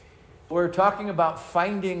We're talking about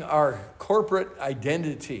finding our corporate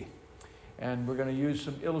identity. And we're going to use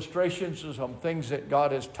some illustrations of some things that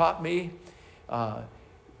God has taught me.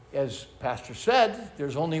 As Pastor said,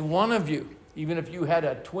 there's only one of you. Even if you had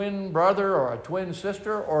a twin brother or a twin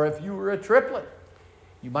sister, or if you were a triplet.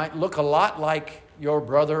 You might look a lot like your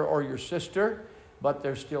brother or your sister, but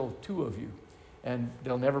there's still two of you. And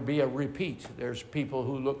there'll never be a repeat. There's people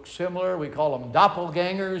who look similar. We call them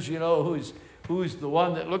doppelgangers, who's the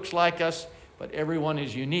one that looks like us. But everyone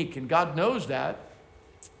is unique. And God knows that.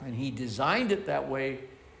 And He designed it that way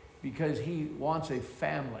because He wants a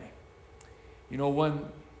family. When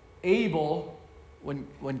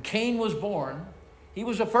When Cain was born, he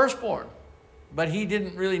was a firstborn, but he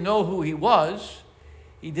didn't really know who he was.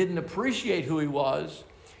 He didn't appreciate who he was.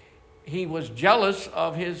 He was jealous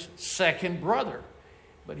of his second brother,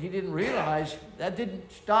 but he didn't realize that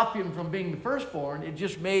didn't stop him from being the firstborn. It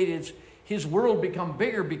just made his world become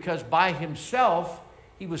bigger because by himself,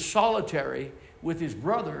 he was solitary. With his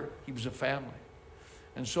brother, he was a family.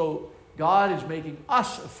 And so God is making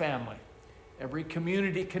us a family. Every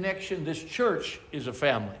community connection, this church is a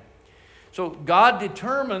family. So God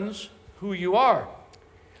determines who you are.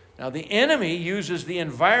 Now the enemy uses the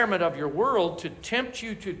environment of your world to tempt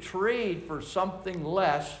you to trade for something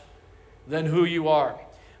less than who you are.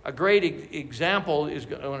 A great example is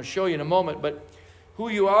I want to show you in a moment, but who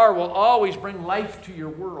you are will always bring life to your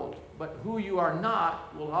world, but who you are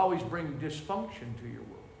not will always bring dysfunction to your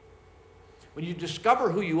world. When you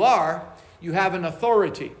discover who you are, you have an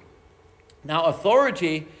authority. Now,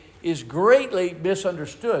 authority is greatly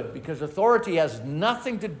misunderstood because authority has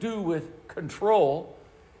nothing to do with control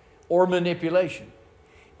or manipulation.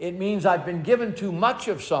 It means I've been given too much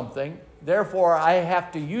of something, therefore I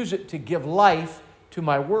have to use it to give life to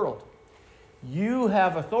my world. You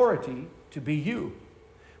have authority to be you.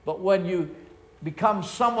 But when you become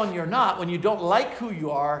someone you're not, when you don't like who you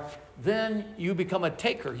are, then you become a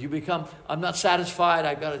taker. You become, I'm not satisfied,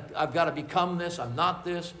 I've got to become this, I'm not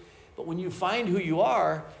this. But when you find who you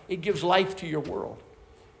are, it gives life to your world.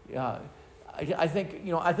 I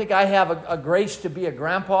think I have a grace to be a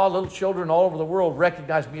grandpa. Little children all over the world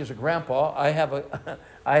recognize me as a grandpa. I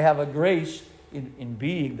have a grace in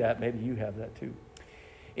being that. Maybe you have that too.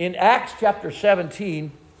 In Acts chapter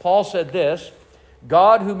 17, Paul said this,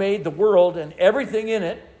 God who made the world and everything in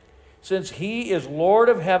it, since He is Lord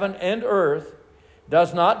of heaven and earth,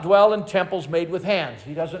 does not dwell in temples made with hands.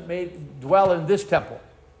 He doesn't dwell in this temple.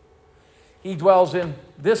 He dwells in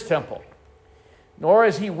this temple. Nor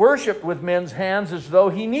is He worshipped with men's hands as though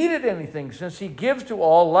He needed anything, since He gives to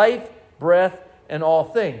all life, breath, and all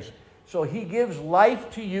things. So He gives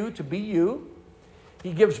life to you to be you.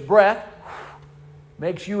 He gives breath,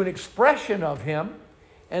 makes you an expression of Him,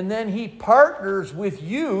 and then He partners with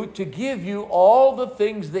you to give you all the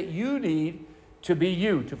things that you need to be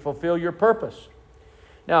you, to fulfill your purpose.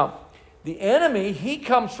 Now, the enemy, he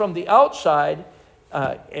comes from the outside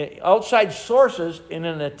sources in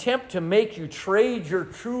an attempt to make you trade your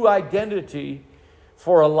true identity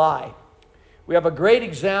for a lie. We have a great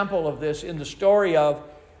example of this in the story of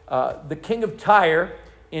the king of Tyre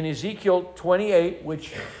in Ezekiel 28,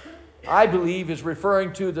 which I believe is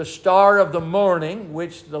referring to the star of the morning,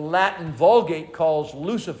 which the Latin Vulgate calls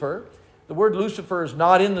Lucifer. The word Lucifer is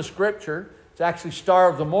not in the scripture. It's actually star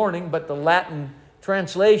of the morning, but the Latin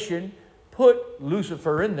translation put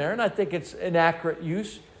Lucifer in there, and I think it's an accurate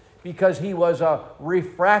use because he was a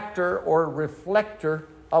refractor or reflector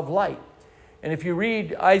of light. And if you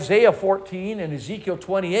read Isaiah 14 and Ezekiel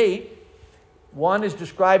 28, one is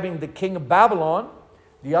describing the king of Babylon,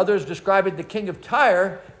 the other is describing the king of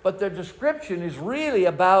Tyre, but their description is really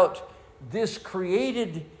about this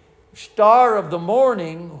created star of the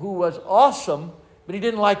morning who was awesome, but he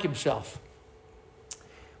didn't like himself.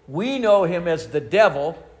 We know him as the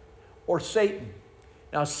devil or Satan.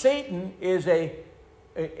 Now, Satan is a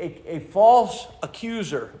false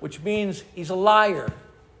accuser, which means he's a liar.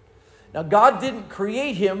 Now, God didn't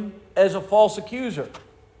create him as a false accuser.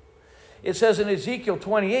 It says in Ezekiel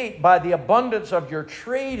 28, by the abundance of your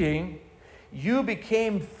trading, you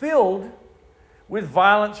became filled with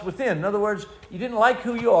violence within. In other words, you didn't like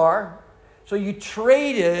who you are, so you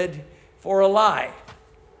traded for a lie.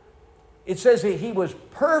 It says that he was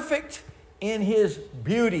perfect in his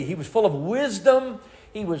beauty. He was full of wisdom.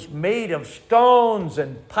 He was made of stones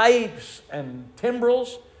and pipes and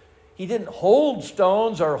timbrels. He didn't hold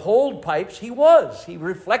stones or hold pipes. He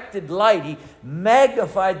reflected light. He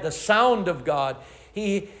magnified the sound of God.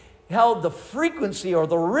 He held the frequency or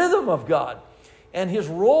the rhythm of God. And his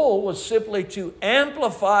role was simply to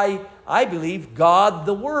amplify, I believe, God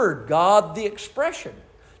the Word, God the expression.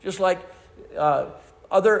 Just like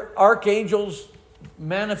other archangels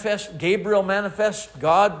manifest. Gabriel manifests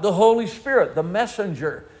God, the Holy Spirit, the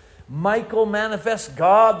messenger. Michael manifests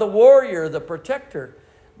God, the warrior, the protector.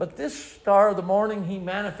 But this star of the morning, he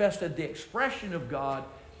manifested the expression of God,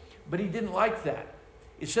 but he didn't like that.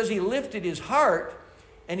 It says he lifted his heart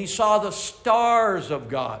and he saw the stars of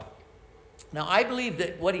God. Now, I believe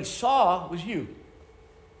that what he saw was you.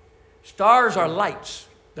 Stars are lights.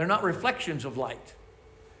 They're not reflections of light.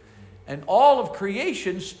 And all of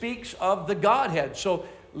creation speaks of the Godhead. So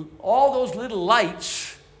all those little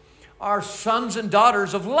lights are sons and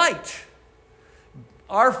daughters of light.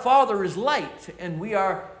 Our Father is light, and we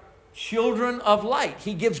are children of light.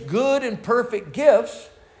 He gives good and perfect gifts,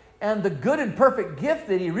 and the good and perfect gift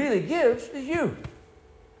that he really gives is you.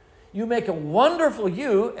 You make a wonderful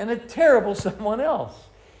you and a terrible someone else.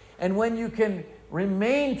 And when you can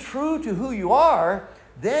remain true to who you are,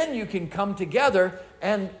 then you can come together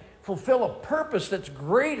and fulfill a purpose that's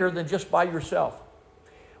greater than just by yourself.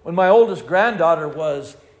 When my oldest granddaughter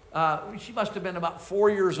was, she must have been about 4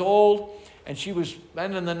 years old, and she was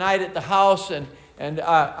spending the night at the house, and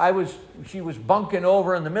she was bunking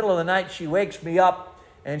over in the middle of the night. She wakes me up,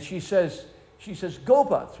 and she says,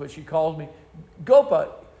 Gopa, that's what she calls me.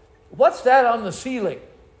 Gopa, what's that on the ceiling?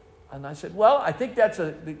 And I said, well, I think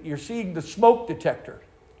you're seeing the smoke detector.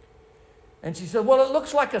 And she said, well, it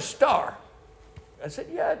looks like a star. I said,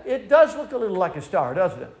 yeah, it does look a little like a star,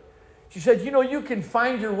 doesn't it? She said, you can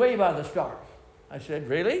find your way by the stars. I said,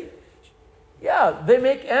 really? Yeah, they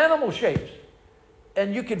make animal shapes.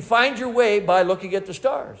 And you can find your way by looking at the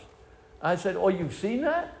stars. I said, oh, you've seen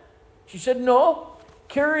that? She said, no.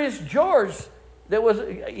 Curious George,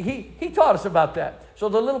 he taught us about that. So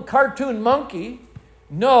the little cartoon monkey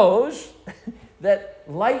knows that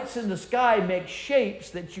lights in the sky make shapes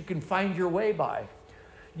that you can find your way by.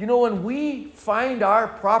 When we find our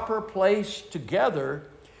proper place together,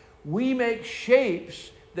 we make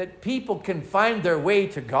shapes that people can find their way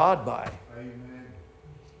to God by. Amen.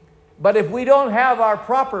 But if we don't have our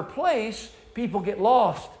proper place, people get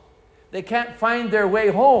lost. They can't find their way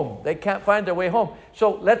home.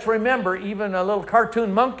 So let's remember, even a little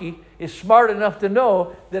cartoon monkey is smart enough to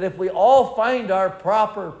know that if we all find our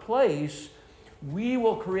proper place, we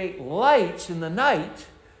will create lights in the night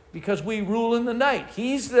because we rule in the night.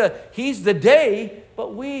 He's the day,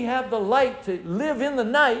 but we have the light to live in the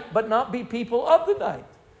night but not be people of the night.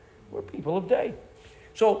 We're people of day.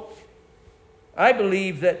 So I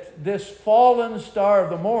believe that this fallen star of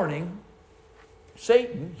the morning,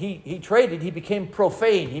 Satan, he became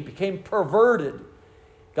profane. He became perverted.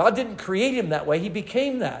 God didn't create him that way. He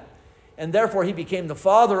became that. And therefore he became the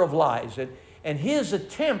father of lies. And his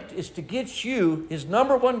attempt is to get you, his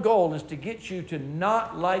number one goal is to get you to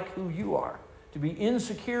not like who you are, to be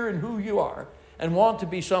insecure in who you are and want to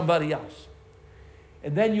be somebody else.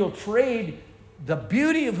 And then you'll trade the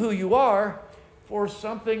beauty of who you are for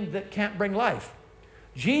something that can't bring life.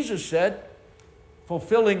 Jesus said,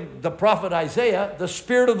 fulfilling the prophet Isaiah, the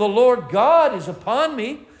Spirit of the Lord God is upon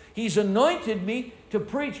me. He's anointed me to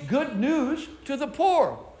preach good news to the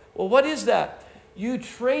poor. Well, what is that? You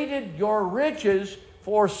traded your riches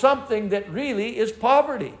for something that really is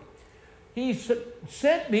poverty. He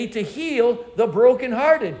sent me to heal the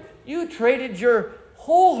brokenhearted. You traded your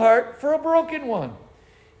whole heart for a broken one.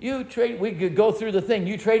 We could go through the thing.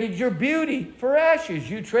 You traded your beauty for ashes.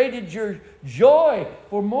 You traded your joy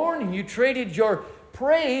for mourning. You traded your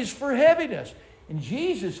praise for heaviness. And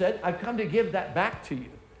Jesus said, I've come to give that back to you.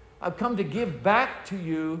 I've come to give back to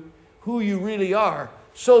you who you really are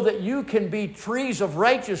so that you can be trees of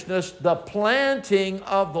righteousness, the planting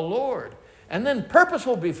of the Lord. And then purpose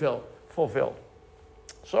will be fulfilled.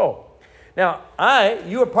 So, now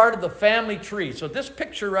you are part of the family tree. So this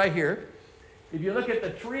picture right here, if you look at the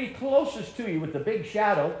tree closest to you with the big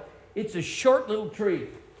shadow, it's a short little tree.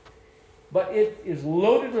 But it is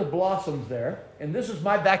loaded with blossoms there. And this is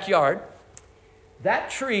my backyard. That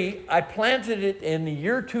tree, I planted it in the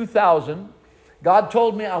year 2000. God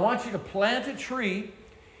told me, I want you to plant a tree,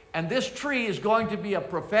 and this tree is going to be a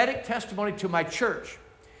prophetic testimony to my church.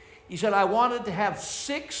 He said, I wanted to have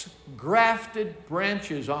 6 grafted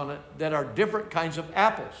branches on it that are different kinds of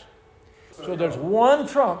apples. So there's one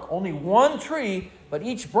trunk, only one tree, but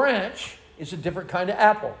each branch is a different kind of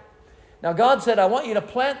apple. Now God said, I want you to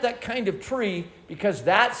plant that kind of tree because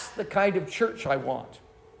that's the kind of church I want.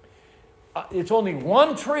 It's only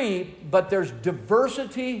one tree, but there's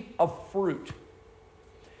diversity of fruit.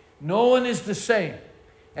 No one is the same.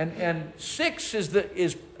 And 6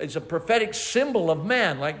 is a prophetic symbol of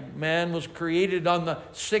man, like man was created on the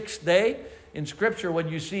 6th day. In Scripture, when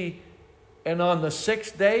you see, and on the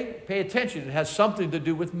 6th day, pay attention, it has something to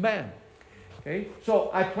do with man. Okay,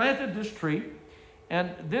 so I planted this tree,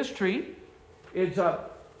 and this tree is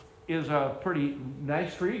a pretty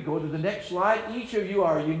nice tree. Go to the next slide. Each of you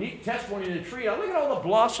are a unique testimony in the tree. Now look at all the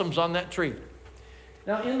blossoms on that tree.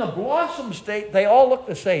 Now in the blossom state, they all look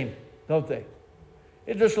the same, don't they?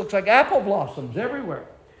 It just looks like apple blossoms everywhere.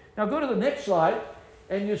 Now go to the next slide,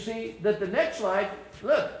 and you see that the next slide,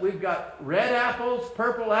 look, we've got red apples,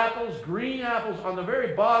 purple apples, green apples. On the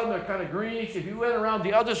very bottom, they're kind of greenish. If you went around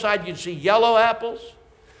the other side, you'd see yellow apples.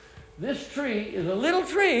 This tree is a little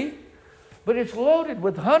tree, but it's loaded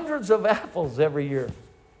with hundreds of apples every year.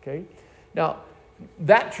 Okay? Now,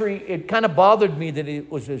 that tree, it kind of bothered me that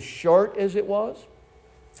it was as short as it was.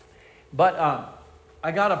 But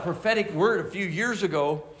I got a prophetic word a few years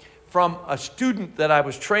ago from a student that I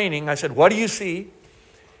was training. I said, what do you see?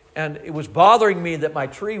 And it was bothering me that my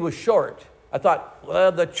tree was short. I thought,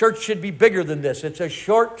 well, the church should be bigger than this. It's a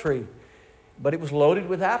short tree. But it was loaded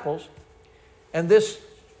with apples. And this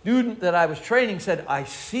student that I was training said, I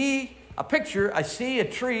see a picture. I see a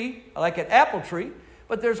tree, like an apple tree.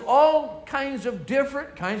 But there's all kinds of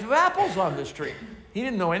different kinds of apples on this tree. He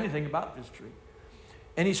didn't know anything about this tree.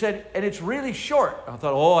 And he said, and it's really short. I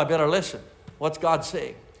thought, oh, I better listen. What's God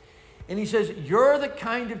saying? And he says, you're the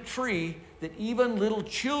kind of tree that even little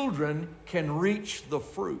children can reach the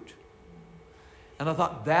fruit. And I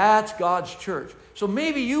thought, that's God's church. So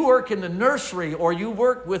maybe you work in the nursery or you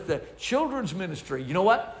work with the children's ministry. You know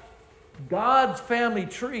what? God's family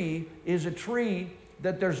tree is a tree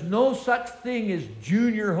that there's no such thing as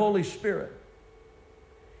junior Holy Spirit.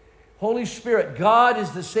 Holy Spirit, God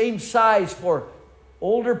is the same size for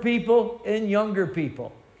older people and younger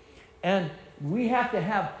people. And we have to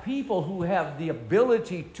have people who have the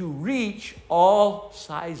ability to reach all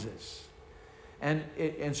sizes.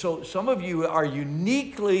 And so some of you are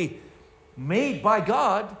uniquely made by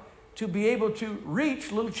God to be able to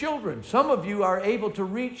reach little children. Some of you are able to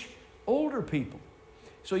reach older people.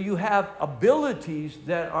 So you have abilities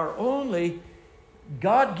that are only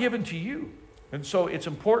God-given to you. And so it's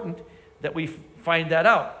important that we find that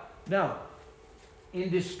out. Now,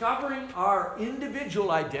 in discovering our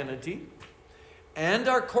individual identity and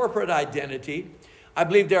our corporate identity, I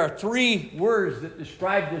believe there are three words that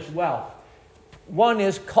describe this well. One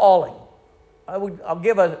is calling. I'll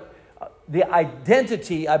give the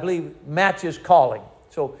identity, I believe, matches calling.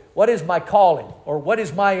 So what is my calling? Or what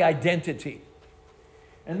is my identity?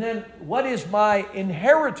 And then what is my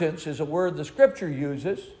inheritance is a word the Scripture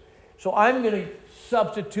uses. So I'm going to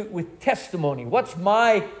substitute with testimony. What's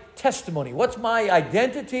my testimony? What's my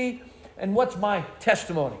identity? And what's my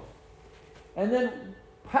testimony? And then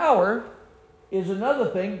power is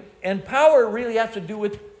another thing. And power really has to do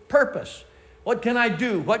with purpose. What can I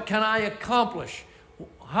do? What can I accomplish?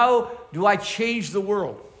 How do I change the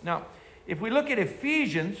world? Now, if we look at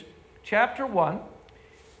Ephesians chapter 1,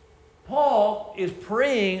 Paul is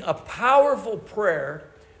praying a powerful prayer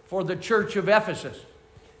for the church of Ephesus.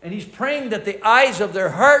 And he's praying that the eyes of their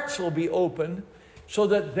hearts will be opened so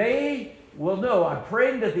that they will know. I'm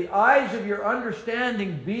praying that the eyes of your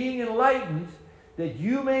understanding being enlightened, that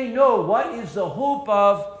you may know what is the hope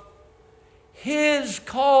of his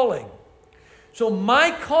calling. So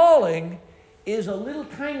my calling is a little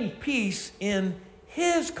tiny piece in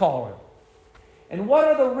his calling. And what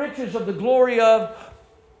are the riches of the glory of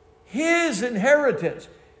his inheritance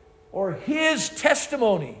or his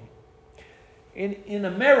testimony? In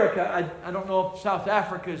America, I don't know if South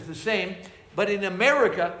Africa is the same, but in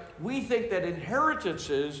America, we think that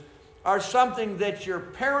inheritances are something that your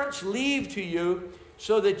parents leave to you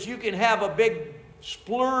so that you can have a big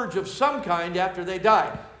splurge of some kind after they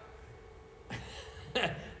die.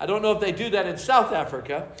 I don't know if they do that in South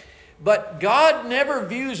Africa, but God never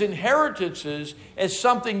views inheritances as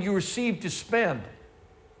something you receive to spend.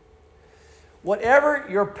 Whatever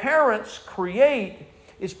your parents create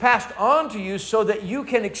is passed on to you so that you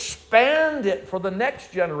can expand it for the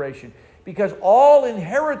next generation. Because all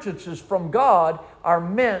inheritances from God are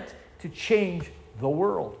meant to change the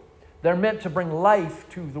world. They're meant to bring life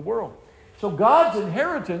to the world. So God's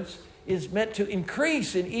inheritance is meant to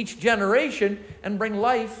increase in each generation and bring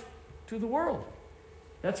life to the world.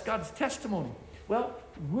 That's God's testimony. Well,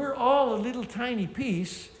 we're all a little tiny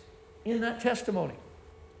piece in that testimony.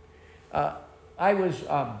 I was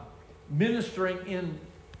ministering in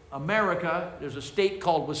America. There's a state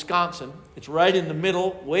called Wisconsin. It's right in the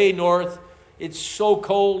middle, way north. It's so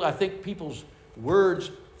cold, I think people's words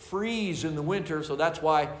freeze in the winter, so that's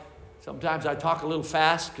why sometimes I talk a little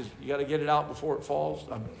fast, because you got to get it out before it falls.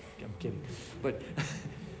 I'm kidding.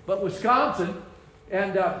 But Wisconsin,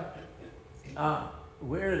 and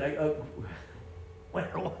where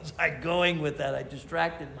was I going with that? I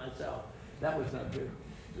distracted myself. That was not good.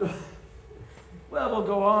 Well, we'll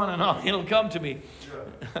go on and on. It'll come to me.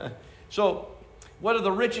 Yeah. So, what are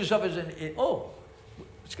the riches of his...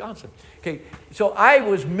 Wisconsin. Okay, so I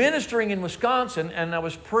was ministering in Wisconsin, and I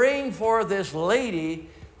was praying for this lady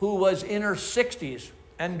who was in her 60s.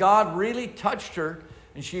 And God really touched her,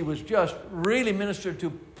 and she was just really ministered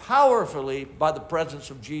to powerfully by the presence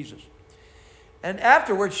of Jesus. And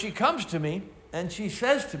afterwards, she comes to me, and she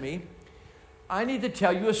says to me, I need to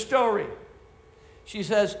tell you a story. She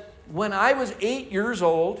says, when I was 8 years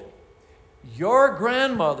old, your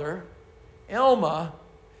grandmother, Elma,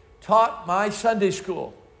 taught my Sunday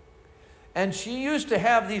school. And she used to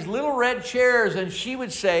have these little red chairs, and she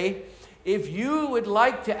would say, if you would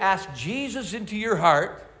like to ask Jesus into your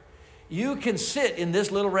heart, you can sit in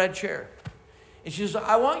this little red chair. And she says,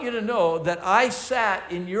 I want you to know that I sat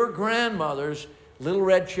in your grandmother's little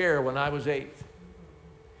red chair when I was 8.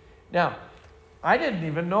 Now, I didn't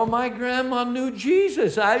even know my grandma knew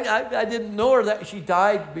Jesus. I didn't know her. That she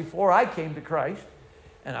died before I came to Christ.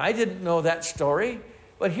 And I didn't know that story.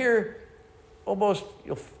 But here, almost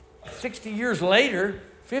 60 years later,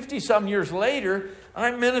 50-some years later,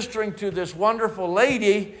 I'm ministering to this wonderful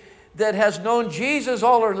lady that has known Jesus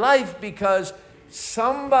all her life because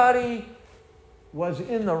somebody was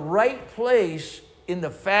in the right place in the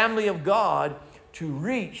family of God to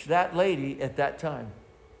reach that lady at that time.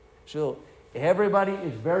 So everybody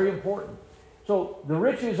is very important. So the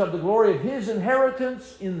riches of the glory of his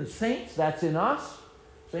inheritance in the saints, that's in us.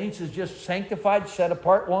 Saints is just sanctified, set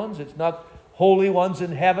apart ones. It's not holy ones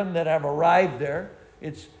in heaven that have arrived there.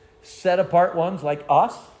 It's set apart ones like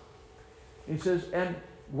us. He says, and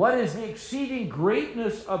what is the exceeding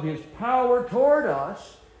greatness of his power toward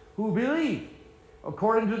us who believe,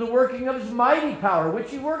 according to the working of his mighty power,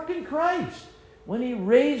 which he worked in Christ, when he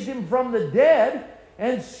raised him from the dead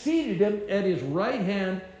and seated him at his right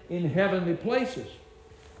hand in heavenly places,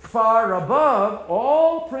 far above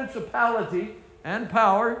all principality and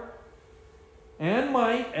power and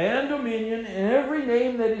might and dominion, and every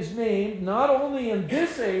name that is named, not only in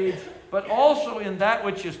this age, but also in that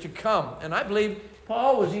which is to come. And I believe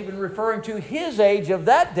Paul was even referring to his age of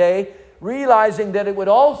that day, realizing that it would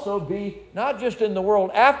also be not just in the world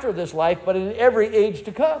after this life, but in every age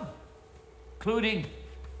to come, including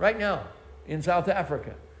right now in South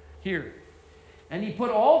Africa, here. And he put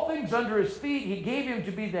all things under his feet. He gave him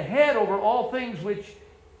to be the head over all things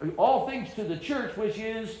to the church, which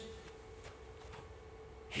is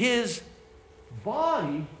his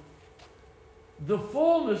body, the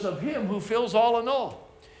fullness of him who fills all in all.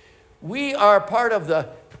 We are part of the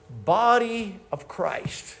body of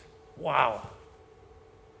Christ. Wow.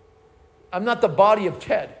 I'm not the body of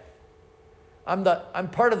Ted. I'm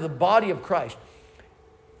part of the body of Christ.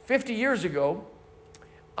 50 years ago,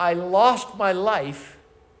 I lost my life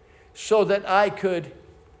so that I could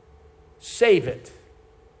save it.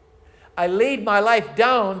 I laid my life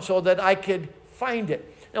down so that I could find it.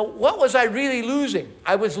 Now, what was I really losing?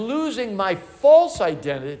 I was losing my false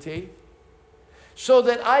identity so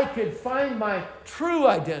that I could find my true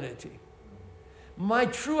identity. My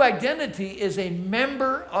true identity is a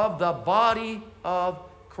member of the body of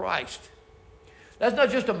Christ. That's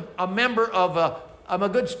not just a member of I'm a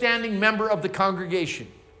good standing member of the congregation.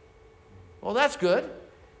 Well, that's good,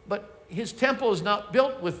 but his temple is not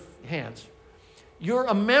built with hands. You're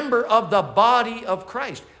a member of the body of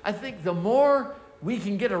Christ. I think the more we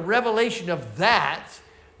can get a revelation of that,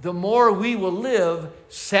 the more we will live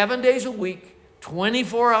 7 days a week,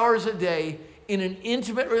 24 hours a day, in an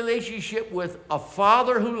intimate relationship with a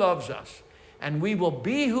Father who loves us. And we will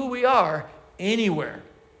be who we are anywhere.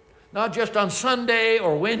 Not just on Sunday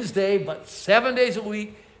or Wednesday, but 7 days a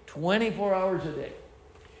week, 24 hours a day.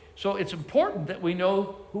 So it's important that we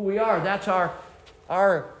know who we are. That's our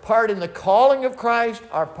part in the calling of Christ,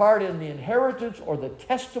 our part in the inheritance or the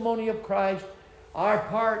testimony of Christ, our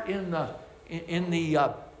part in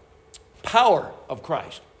the power of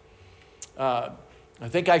Christ. I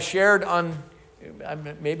think I shared on,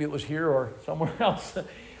 maybe it was here or somewhere else.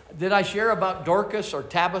 Did I share about Dorcas or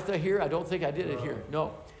Tabitha here? I don't think I did it here.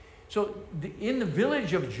 No. So in the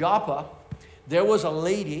village of Joppa, there was a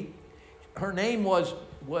lady. Her name was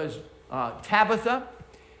Tabitha,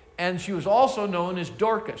 and she was also known as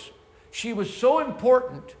Dorcas. She was so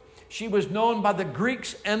important, she was known by the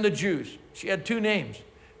Greeks and the Jews. She had two names,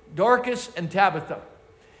 Dorcas and Tabitha.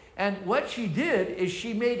 And what she did is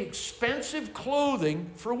she made expensive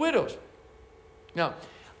clothing for widows. Now,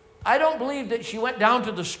 I don't believe that she went down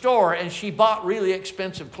to the store and she bought really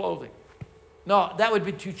expensive clothing. No, that would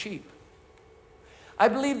be too cheap. I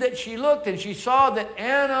believe that she looked and she saw that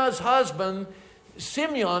Anna's husband,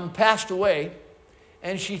 Simeon, passed away.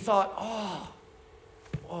 And she thought,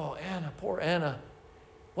 oh, Anna, poor Anna.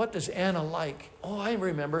 What does Anna like? Oh, I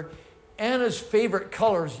remember. Anna's favorite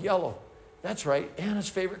color is yellow. That's right. Anna's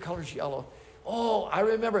favorite color is yellow. Oh, I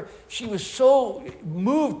remember. She was so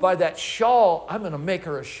moved by that shawl. I'm going to make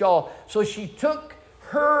her a shawl. So she took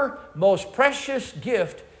her most precious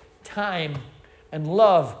gift, time and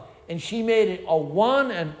love, and she made it a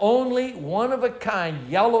one and only, one-of-a-kind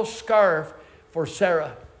yellow scarf for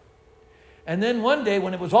Sarah. And then one day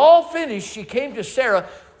when it was all finished, she came to Sarah,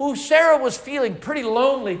 who Sarah was feeling pretty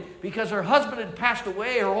lonely because her husband had passed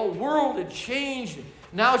away. Her whole world had changed.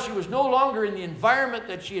 Now she was no longer in the environment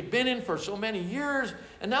that she had been in for so many years.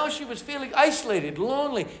 And now she was feeling isolated,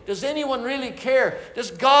 lonely. Does anyone really care?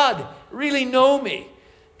 Does God really know me?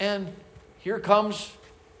 And here comes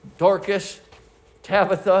Dorcas,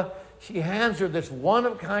 Tabitha. She hands her this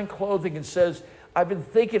one-of-a-kind clothing and says, I've been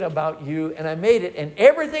thinking about you, and I made it. And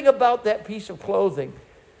everything about that piece of clothing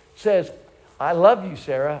says, I love you,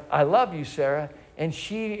 Sarah. I love you, Sarah. And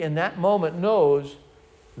she, in that moment, knows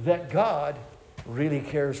that God really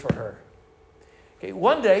cares for her. Okay,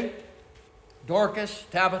 one day, Dorcas,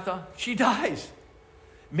 Tabitha, she dies.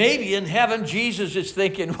 Maybe in heaven, Jesus is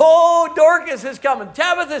thinking, oh, Dorcas is coming.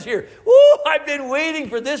 Tabitha's here. Oh, I've been waiting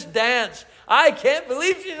for this dance. I can't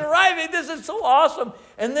believe she's arriving. This is so awesome.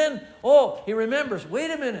 And then, he remembers,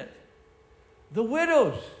 wait a minute. The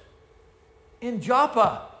widows in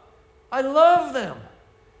Joppa, I love them.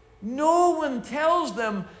 No one tells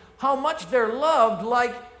them how much they're loved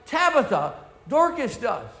like Tabitha, Dorcas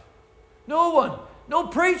does. No one. No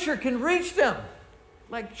preacher can reach them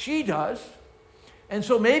like she does. And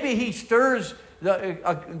so maybe he stirs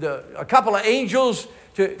a couple of angels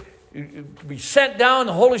to be sent down.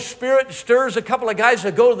 The Holy Spirit stirs a couple of guys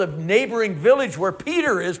to go to the neighboring village where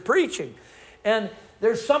Peter is preaching. And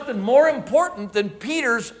there's something more important than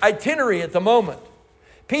Peter's itinerary at the moment.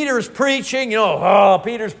 Peter's preaching,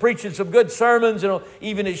 Peter's preaching some good sermons.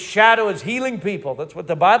 Even his shadow is healing people. That's what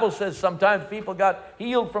the Bible says. Sometimes people got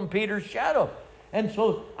healed from Peter's shadow. And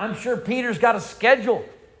so I'm sure Peter's got a schedule.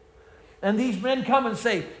 And these men come and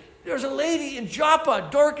say, there's a lady in Joppa,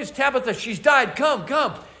 Dorcas, Tabitha, she's died,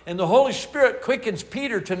 come. And the Holy Spirit quickens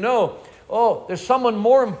Peter to know, there's someone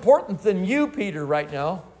more important than you, Peter, right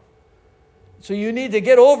now. So you need to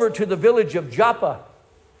get over to the village of Joppa.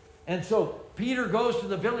 And so Peter goes to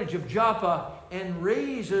the village of Joppa and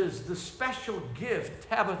raises the special gift,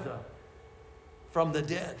 Tabitha, from the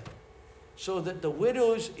dead, so that the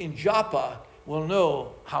widows in Joppa will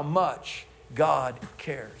know how much God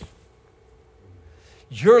cares.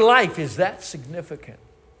 Your life is that significant.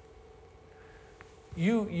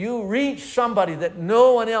 You reach somebody that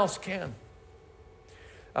no one else can.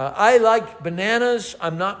 I like bananas.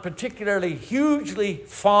 I'm not particularly hugely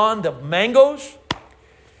fond of mangoes.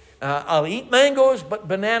 I'll eat mangoes, but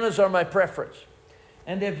bananas are my preference.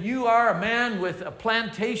 And if you are a man with a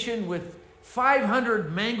plantation with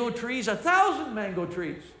 500 mango trees, 1,000 mango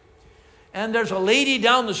trees, and there's a lady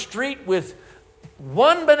down the street with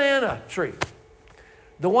one banana tree,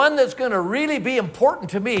 the one that's going to really be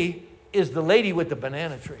important to me is the lady with the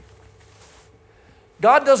banana tree.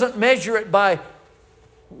 God doesn't measure it by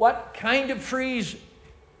what kind of trees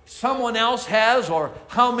someone else has or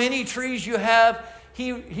how many trees you have.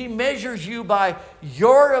 He measures you by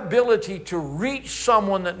your ability to reach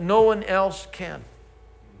someone that no one else can.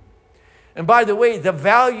 And by the way, the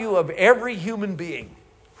value of every human being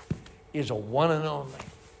is a one and only.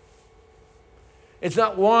 It's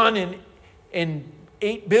not one in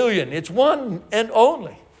 8 billion. It's one and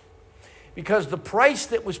only. Because the price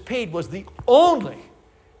that was paid was the only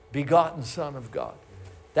begotten Son of God.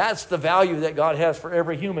 That's the value that God has for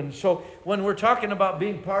every human. So when we're talking about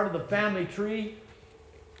being part of the family tree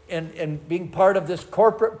and being part of this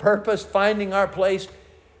corporate purpose, finding our place,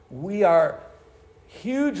 we are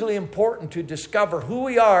hugely important to discover who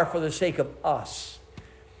we are for the sake of us.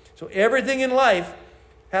 So everything in life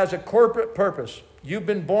has a corporate purpose. You've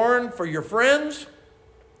been born for your friends,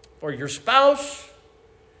 for your spouse,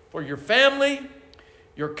 for your family,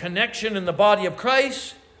 your connection in the body of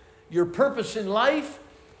Christ, your purpose in life.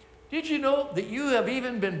 Did you know that you have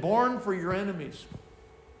even been born for your enemies?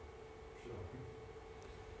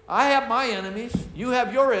 I have my enemies. You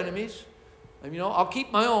have your enemies. I'll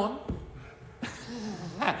keep my own.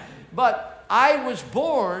 But I was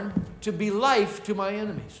born to be life to my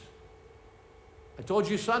enemies. I told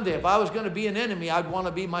you Sunday, if I was going to be an enemy, I'd want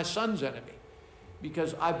to be my son's enemy.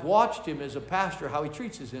 Because I've watched him as a pastor, how he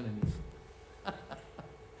treats his enemies.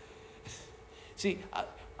 See,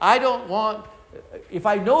 I don't want... If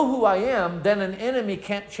I know who I am, then an enemy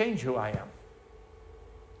can't change who I am.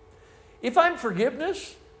 If I'm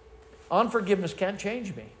forgiveness, unforgiveness can't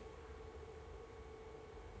change me.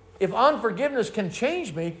 If unforgiveness can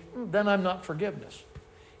change me, then I'm not forgiveness.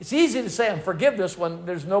 It's easy to say I'm forgiveness when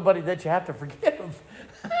there's nobody that you have to forgive.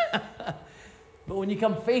 But when you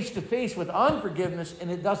come face to face with unforgiveness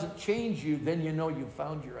and it doesn't change you, then you know you've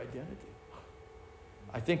found your identity.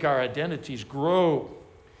 I think our identities grow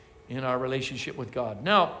in our relationship with God.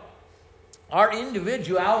 Now, our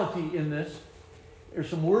individuality in this, there's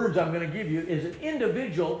some words I'm going to give you. As an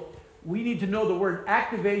individual, we need to know the word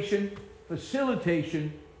activation,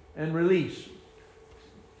 facilitation, and release.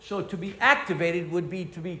 So to be activated would be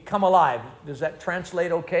to become alive. Does that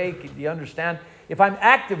translate okay? Do you understand? If I'm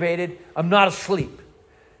activated, I'm not asleep.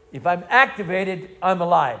 If I'm activated, I'm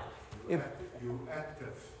alive. If you're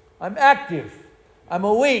active. I'm active. I'm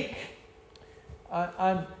awake.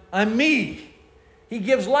 I'm me. He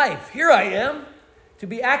gives life. Here I am. To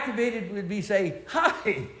be activated would be say,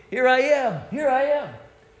 hi, here I am. Here I am.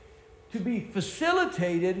 To be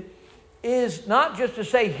facilitated is not just to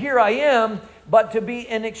say, here I am, but to be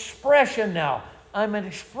an expression now. I'm an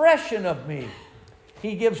expression of me.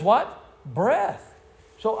 He gives what? Breath.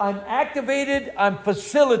 So I'm activated, I'm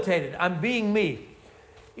facilitated, I'm being me.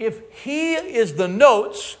 If he is the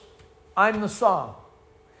notes, I'm the song.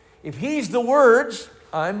 If he's the words,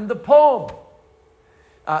 I'm the poem.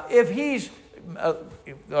 If he's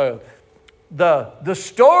the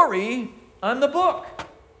story, I'm the book.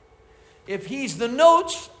 If he's the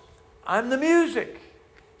notes, I'm the music.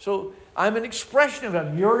 So I'm an expression of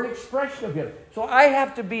him. You're an expression of him. So I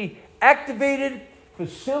have to be activated,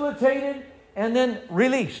 facilitated, and then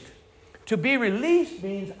released. To be released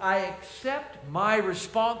means I accept my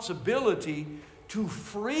responsibility to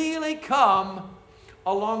freely come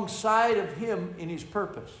alongside of him in his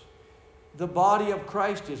purpose. The body of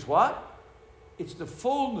Christ is what? It's the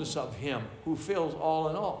fullness of him who fills all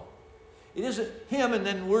in all. It isn't him and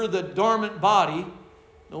then we're the dormant body.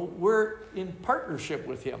 No, we're in partnership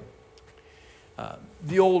with him.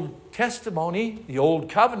 The Old Testimony, the Old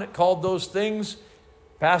Covenant called those things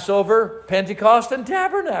Passover, Pentecost, and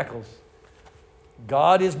Tabernacles.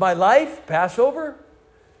 God is my life, Passover.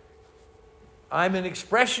 I'm an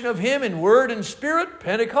expression of him in word and spirit,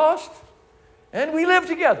 Pentecost. And we live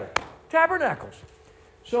together, Tabernacles.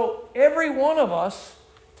 So every one of us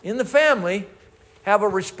in the family have a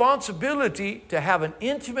responsibility to have an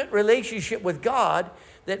intimate relationship with God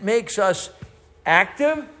that makes us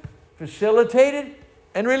active, facilitated,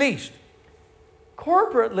 and released.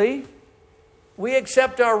 Corporately, we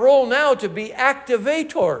accept our role now to be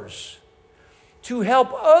activators, to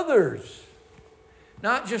help others.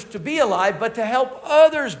 Not just to be alive, but to help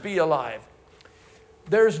others be alive.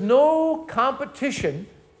 There's no competition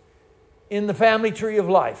in the family tree of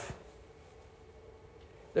life.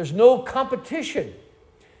 There's no competition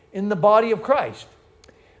in the body of Christ.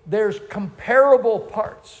 There's comparable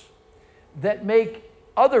parts that make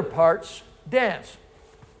other parts dance.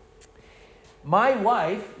 My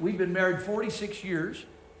wife, we've been married 46 years,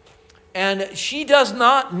 and she does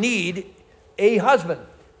not need a husband.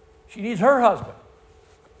 She needs her husband.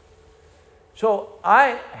 So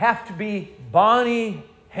I have to be Bonnie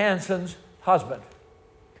Hanson's husband.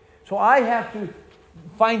 So I have to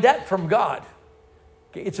find that from God.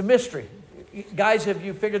 Okay, it's a mystery. Guys, have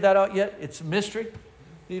you figured that out yet? It's a mystery.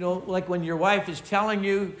 You know, like when your wife is telling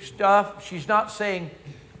you stuff, she's not saying,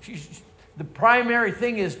 the primary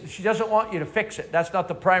thing is she doesn't want you to fix it. That's not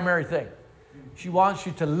the primary thing. She wants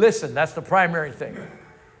you to listen. That's the primary thing.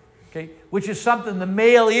 Okay, which is something the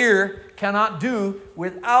male ear cannot do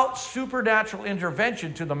without supernatural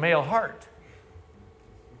intervention to the male heart.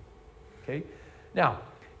 Okay, now,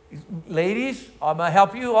 ladies, I'm going to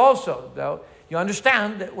help you also. Though you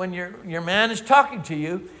understand that when your man is talking to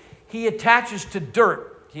you, he attaches to dirt.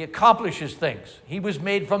 He accomplishes things. He was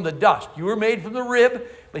made from the dust. You were made from the rib,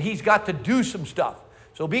 but he's got to do some stuff.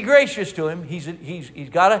 So be gracious to him. He's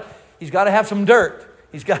got to have some dirt.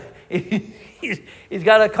 He's got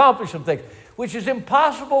to accomplish some things, which is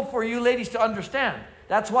impossible for you ladies to understand.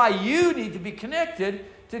 That's why you need to be connected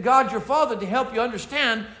to God your Father to help you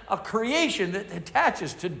understand a creation that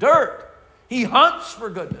attaches to dirt. He hunts, for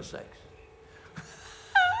goodness sakes.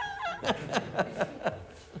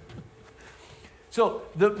 So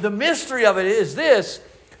the mystery of it is this: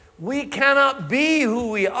 we cannot be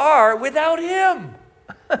who we are without him.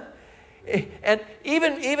 And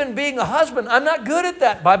even being a husband, I'm not good at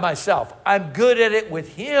that by myself. I'm good at it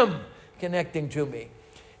with him connecting to me.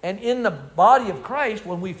 And in the body of Christ,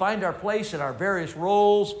 when we find our place in our various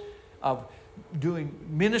roles of doing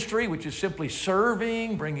ministry, which is simply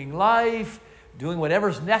serving, bringing life, doing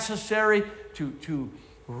whatever's necessary to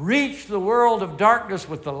reach the world of darkness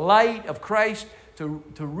with the light of Christ,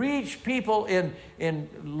 to reach people in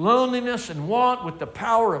loneliness and want with the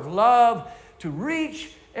power of love, to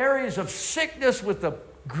reach areas of sickness with the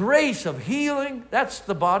grace of healing. That's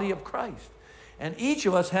the body of Christ. And each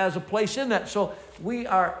of us has a place in that. So we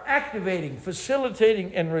are activating,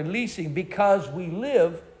 facilitating, and releasing because we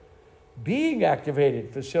live being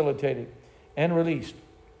activated, facilitated, and released.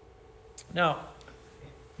 Now,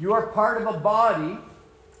 you are part of a body.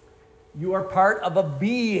 You are part of a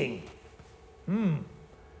being.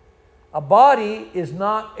 A body is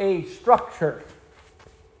not a structure.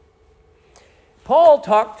 Paul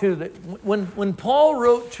talked to when Paul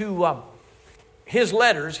wrote to his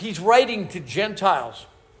letters, he's writing to Gentiles.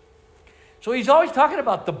 So he's always talking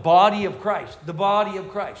about the body of Christ, the body of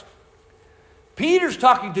Christ. Peter's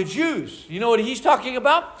talking to Jews. You know what he's talking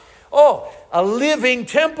about? Oh, a living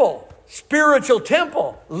temple, spiritual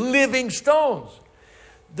temple, living stones.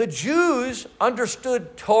 The Jews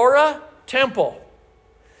understood Torah, temple,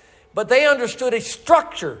 but they understood a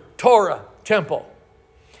structure, Torah, temple.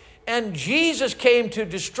 And Jesus came to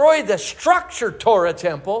destroy the structure, Torah,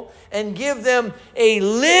 temple, and give them a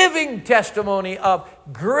living testimony of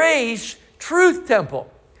grace, truth, temple.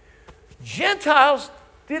 Gentiles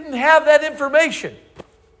didn't have that information.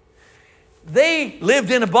 They lived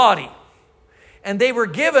in a body, and they were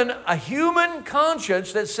given a human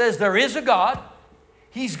conscience that says there is a God.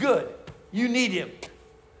 He's good. You need him.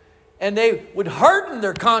 And they would harden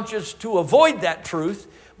their conscience to avoid that truth.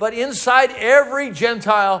 But inside every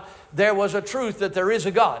Gentile, there was a truth that there is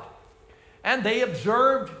a God. And they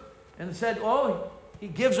observed and said, oh, he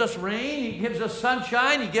gives us rain, he gives us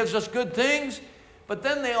sunshine, he gives us good things. But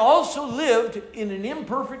then they also lived in an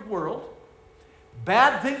imperfect world.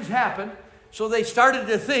 Bad things happened. So they started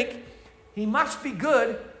to think, he must be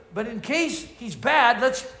good, but in case he's bad,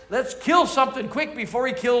 let's kill something quick before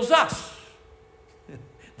he kills us.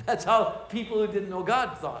 That's how people who didn't know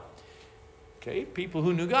God thought. Okay, people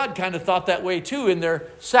who knew God kind of thought that way too in their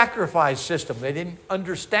sacrifice system. They didn't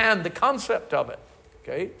understand the concept of it.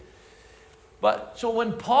 Okay? But so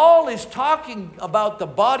when Paul is talking about the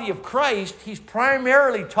body of Christ, he's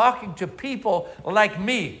primarily talking to people like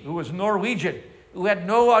me, who was Norwegian, who had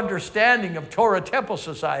no understanding of Torah Temple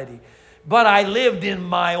Society. But I lived in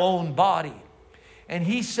my own body. And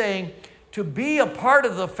he's saying to be a part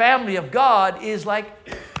of the family of God is like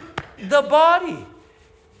the body.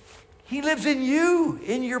 He lives in you,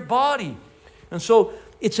 in your body. And so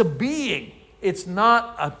it's a being. It's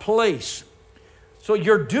not a place. So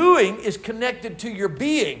your doing is connected to your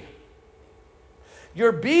being.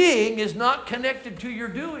 Your being is not connected to your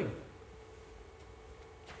doing.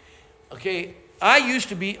 Okay, I used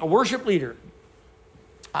to be a worship leader.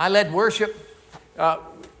 I led worship.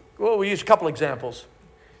 We use a couple examples.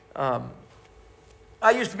 I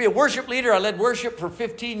used to be a worship leader. I led worship for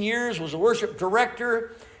 15 years, was a worship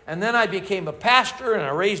director. And then I became a pastor, and I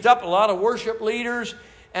raised up a lot of worship leaders.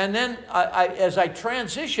 And then as I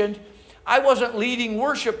transitioned, I wasn't leading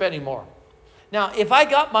worship anymore. Now, if I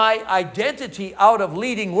got my identity out of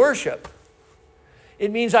leading worship,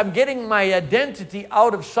 it means I'm getting my identity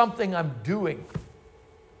out of something I'm doing.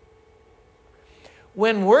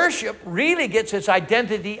 When worship really gets its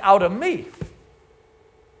identity out of me.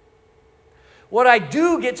 What I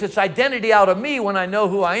do gets its identity out of me when I know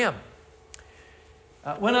who I am.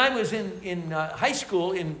 When I was in high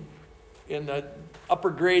school, in the upper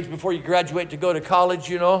grades before you graduate to go to college,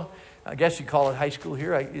 you know, I guess you call it high school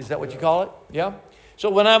here. Is that what you call it? Yeah. So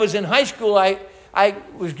when I was in high school, I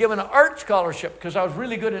was given an art scholarship because I was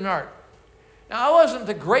really good in art. Now, I wasn't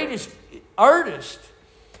the greatest artist,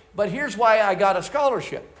 but here's why I got a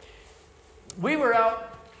scholarship. We were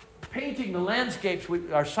out painting the landscapes.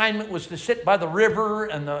 Our assignment was to sit by the river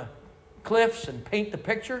and the cliffs and paint the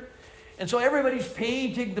picture. And so everybody's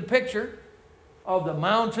painting the picture of the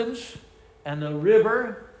mountains and the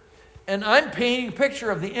river. And I'm painting a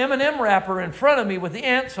picture of the M&M wrapper in front of me with the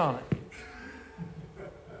ants on it.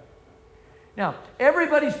 Now,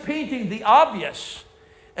 everybody's painting the obvious.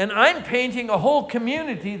 And I'm painting a whole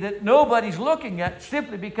community that nobody's looking at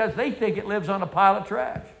simply because they think it lives on a pile of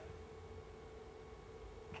trash.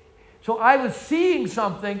 So I was seeing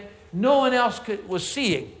something no one else was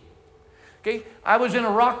seeing. Okay, I was in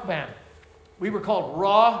a rock band. We were called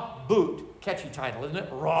Raw Boot. Catchy title, isn't it?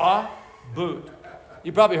 Raw Boot.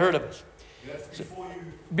 You probably heard of us. Yes,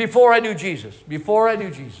 before I knew Jesus. Before I knew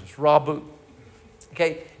Jesus. Raw Boot.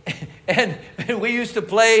 Okay, and we used to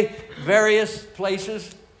play various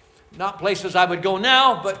places. Not places I would go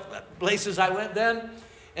now, but places I went then.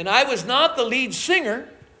 And I was not the lead singer.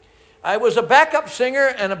 I was a backup singer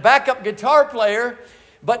and a backup guitar player.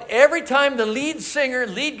 But every time the lead singer,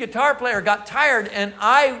 lead guitar player got tired and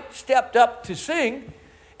I stepped up to sing,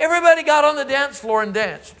 everybody got on the dance floor and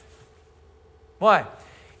danced. Why?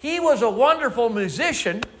 He was a wonderful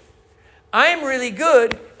musician. I'm really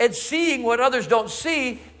good at seeing what others don't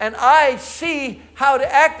see, and I see how to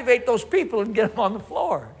activate those people and get them on the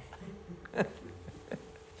floor.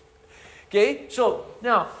 Okay, so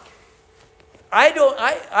now, I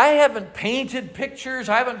haven't painted pictures.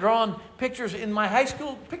 I haven't drawn pictures in my high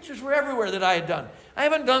school. Pictures were everywhere that I had done. I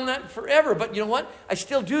haven't done that forever, but you know what? I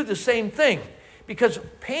still do the same thing, because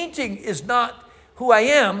painting is not who I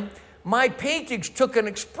am. My paintings took an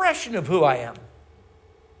expression of who I am.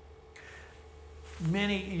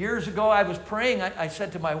 Many years ago, I was praying. I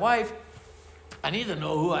said to my wife, I need to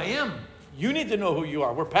know who I am. You need to know who you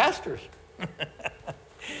are. We're pastors.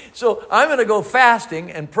 So I'm going to go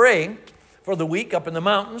fasting and praying for the week up in the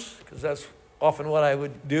mountains, because that's often what I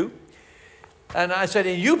would do. And I said,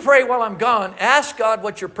 and you pray while I'm gone. Ask God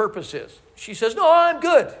what your purpose is. She says, no, I'm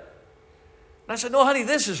good. And I said, no, honey,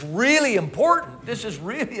 this is really important. This is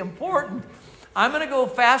really important. I'm going to go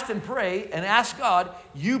fast and pray and ask God,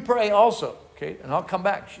 you pray also. Okay, and I'll come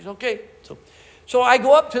back. She's okay. So I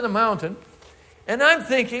go up to the mountain, and I'm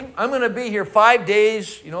thinking, I'm going to be here 5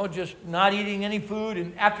 days, just not eating any food.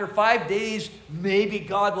 And after 5 days, maybe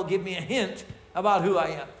God will give me a hint about who I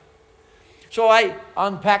am. So I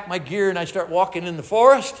unpack my gear, and I start walking in the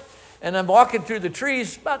forest. And I'm walking through the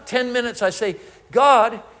trees. About 10 minutes, I say,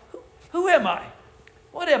 God, who am I?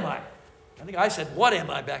 What am I? I think I said, what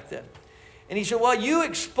am I back then? And he said, well, you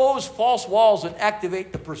expose false walls and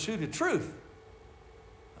activate the pursuit of truth.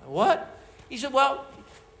 What? He said, well,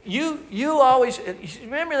 you always,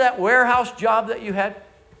 remember that warehouse job that you had?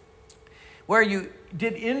 Where you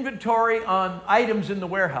did inventory on items in the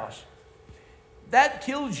warehouse. That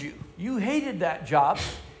kills you. You hated that job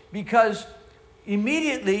because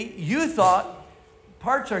immediately you thought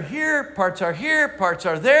parts are here, parts are here, parts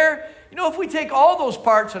are there. If we take all those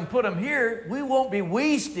parts and put them here, we won't be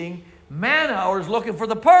wasting man hours looking for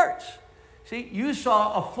the parts. See, you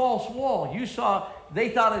saw a false wall. You saw they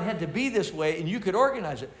thought it had to be this way and you could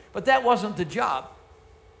organize it. But that wasn't the job.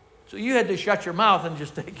 So you had to shut your mouth and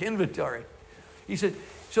just take inventory. He said,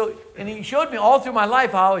 and he showed me all through my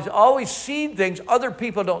life how I always seen things other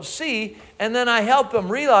people don't see. And then I help them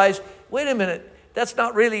realize, wait a minute, that's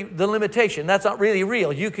not really the limitation. That's not really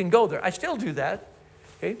real. You can go there. I still do that.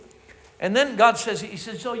 Okay. And then God says, he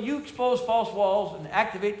says, so you expose false walls and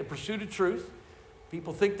activate the pursuit of truth.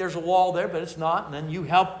 People think there's a wall there, but it's not. And then you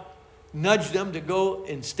help nudge them to go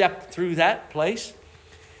and step through that place.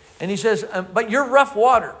 And he says, but you're rough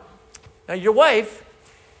water. Now your wife,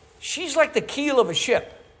 she's like the keel of a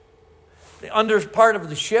ship. The under part of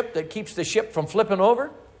the ship that keeps the ship from flipping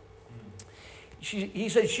over. He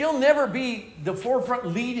said she'll never be the forefront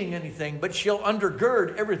leading anything, but she'll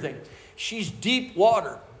undergird everything. She's deep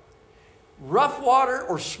water. Rough water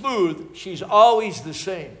or smooth, she's always the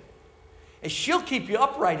same. And she'll keep you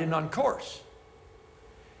upright and on course.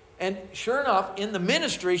 And sure enough, in the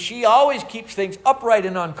ministry, she always keeps things upright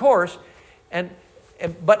and on course.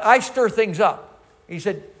 But I stir things up. He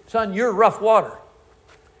said, son, you're rough water.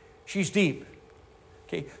 She's deep.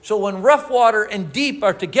 Okay, so when rough water and deep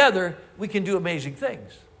are together, we can do amazing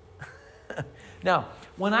things. Now,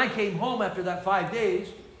 when I came home after that 5 days,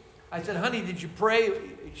 I said, honey, did you pray?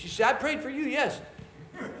 She said, I prayed for you, yes.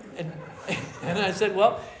 And I said,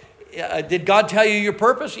 well, did God tell you your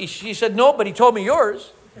purpose? She said, no, but he told me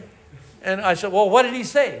yours. And I said, well, what did he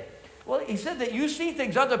say? Well, he said that you see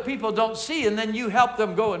things other people don't see, and then you help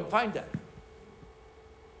them go and find that.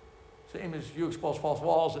 Same as you expose false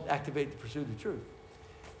walls and activate the pursuit of truth.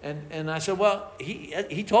 And I said, well,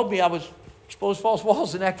 he told me I was expose false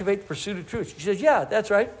walls and activate the pursuit of truth. She said, yeah, that's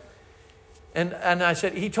right. And I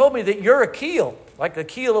said, he told me that you're a keel, like the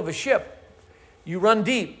keel of a ship. You run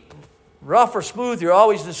deep. Rough or smooth, you're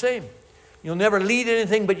always the same. You'll never lead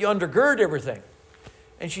anything, but you undergird everything.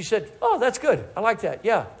 And she said, oh, that's good. I like that.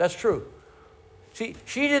 Yeah, that's true. See,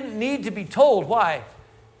 she didn't need to be told why.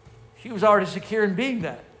 She was already secure in being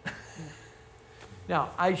that.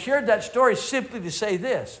 Now, I shared that story simply to say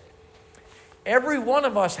this. Every one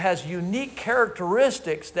of us has unique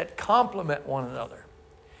characteristics that complement one another.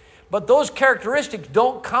 But those characteristics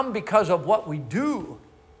don't come because of what we do.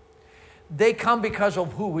 They come because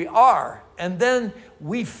of who we are. And then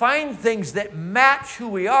we find things that match who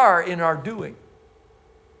we are in our doing.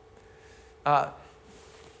 We'll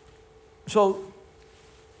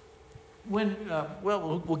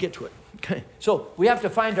get to it. Okay. So we have to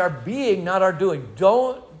find our being, not our doing.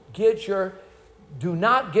 Do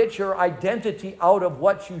not get your identity out of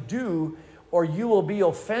what you do, or you will be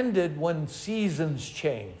offended when seasons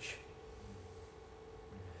change.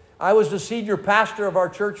 I was the senior pastor of our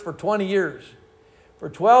church for 20 years. For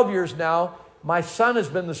 12 years now, my son has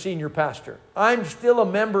been the senior pastor. I'm still a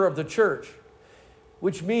member of the church,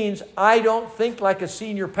 which means I don't think like a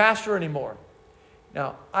senior pastor anymore.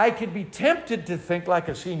 Now, I could be tempted to think like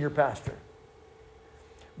a senior pastor.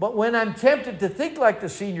 But when I'm tempted to think like the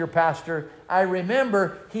senior pastor, I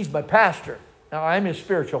remember he's my pastor. Now, I'm his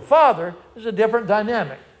spiritual father. There's a different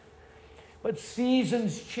dynamic. But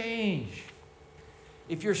seasons change.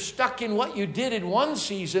 If you're stuck in what you did in one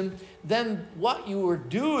season, then what you were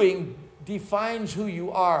doing defines who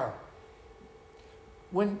you are.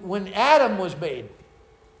 When Adam was made,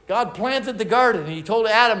 God planted the garden, and He told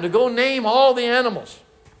Adam to go name all the animals.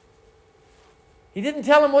 He didn't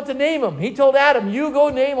tell him what to name them. He told Adam, you go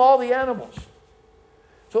name all the animals.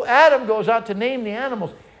 So Adam goes out to name the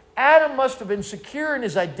animals. Adam must have been secure in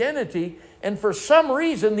his identity, and for some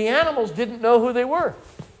reason, the animals didn't know who they were.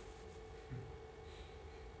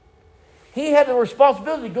 He had the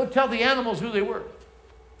responsibility to go tell the animals who they were,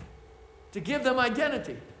 to give them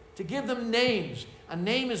identity, to give them names. A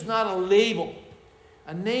name is not a label.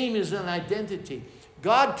 A name is an identity.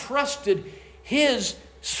 God trusted His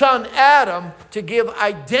son Adam to give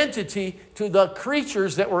identity to the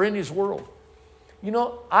creatures that were in His world. You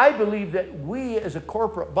know, I believe that we as a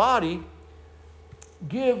corporate body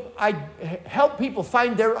help people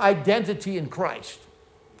find their identity in Christ.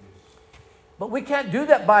 But we can't do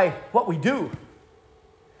that by what we do.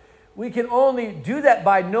 We can only do that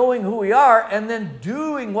by knowing who we are and then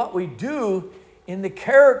doing what we do in the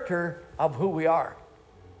character of who we are.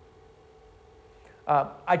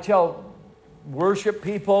 I tell worship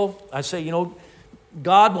people, I say, you know,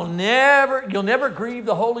 God will you'll never grieve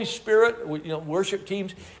the Holy Spirit, you know, worship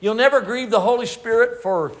teams. You'll never grieve the Holy Spirit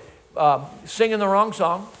for singing the wrong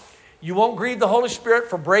song. You won't grieve the Holy Spirit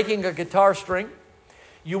for breaking a guitar string.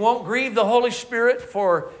 You won't grieve the Holy Spirit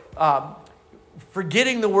for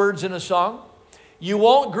forgetting the words in a song. You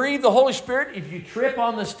won't grieve the Holy Spirit if you trip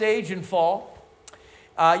on the stage and fall.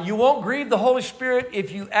 You won't grieve the Holy Spirit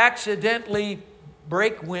if you accidentally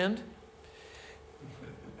break wind.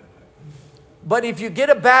 But if you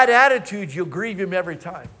get a bad attitude, you'll grieve Him every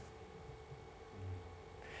time.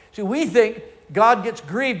 See, we think God gets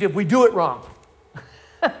grieved if we do it wrong.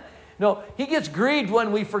 No, He gets grieved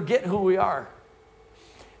when we forget who we are.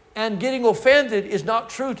 And getting offended is not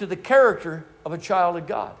true to the character of a child of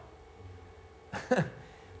God.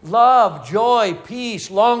 Love, joy,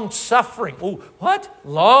 peace, long-suffering. Oh, what?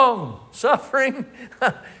 Long-suffering?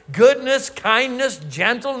 Goodness, kindness,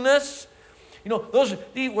 gentleness. You know,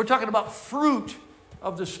 we're talking about fruit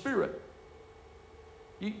of the Spirit.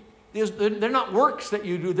 They're not works that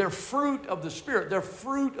you do. They're fruit of the Spirit. They're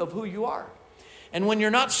fruit of who you are. And when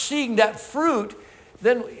you're not seeing that fruit,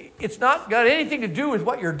 then it's not got anything to do with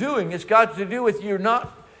what you're doing. It's got to do with you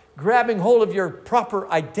not grabbing hold of your proper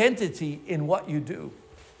identity in what you do.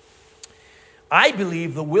 I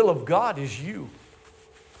believe the will of God is you.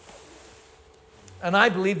 And I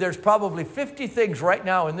believe there's probably 50 things right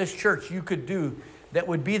now in this church you could do that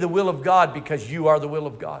would be the will of God because you are the will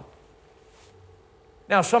of God.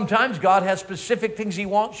 Now, sometimes God has specific things He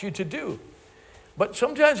wants you to do. But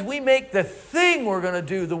sometimes we make the thing we're going to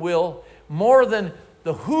do the will more than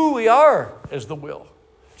the who we are as the will.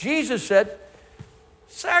 Jesus said,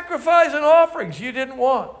 sacrifice and offerings you didn't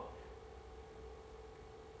want.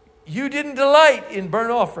 You didn't delight in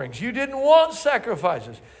burnt offerings. You didn't want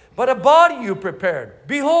sacrifices. But a body you prepared.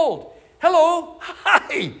 Behold, hello,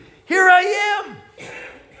 hi, here I am.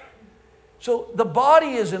 So the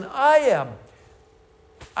body is an I am.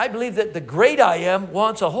 I believe that the great I am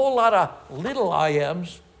wants a whole lot of little I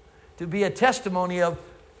ams to be a testimony of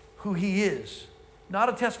who He is, not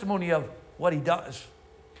a testimony of what He does.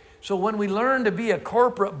 So when we learn to be a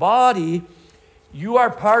corporate body, you are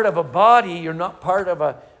part of a body. You're not part of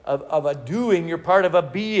a doing. You're part of a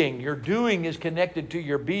being. Your doing is connected to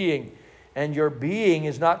your being, and your being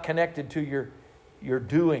is not connected to your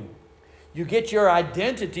doing. You get your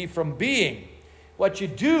identity from being. What you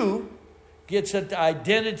do gets an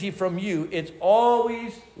identity from you. It's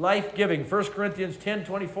always life-giving. 1 Corinthians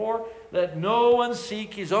 10:24, let no one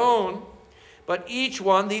seek his own, but each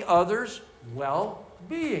one the other's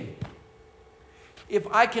well-being. If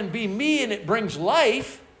I can be me and it brings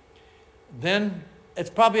life, then it's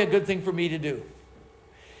probably a good thing for me to do.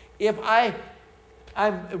 If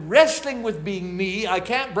I'm wrestling with being me, I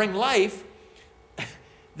can't bring life,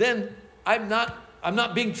 then I'm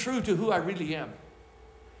not being true to who I really am.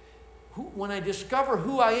 When I discover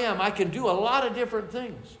who I am, I can do a lot of different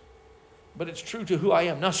things. But it's true to who I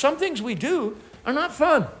am. Now, some things we do are not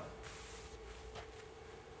fun.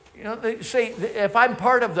 They say if I'm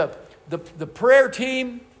part of the prayer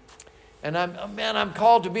team, and I'm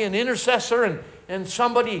called to be an intercessor, and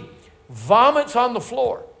somebody vomits on the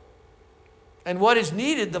floor, and what is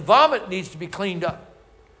needed, the vomit needs to be cleaned up.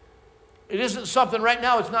 It isn't something right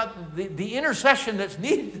now. It's not the intercession that's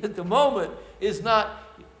needed at the moment is not,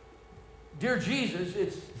 dear Jesus.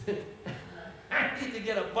 It's I need to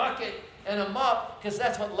get a bucket and a mop, because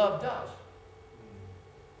that's what love does.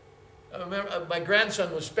 I remember my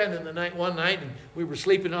grandson was spending the night one night, and we were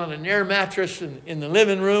sleeping on an air mattress in the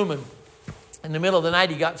living room, and in the middle of the night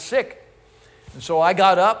he got sick. And so I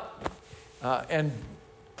got up and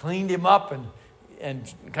cleaned him up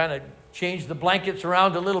and kind of changed the blankets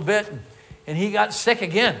around a little bit, and he got sick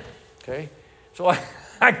again. Okay, so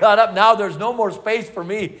I got up. Now there's no more space for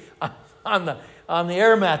me on the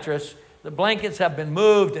air mattress. The blankets have been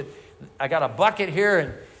moved, and I got a bucket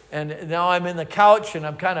here, and now I'm in the couch, and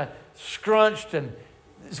I'm kind of scrunched, and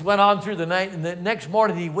this went on through the night. And the next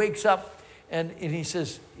morning he wakes up, and he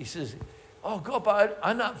says, "Oh, Gopa,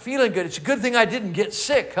 I'm not feeling good. It's a good thing I didn't get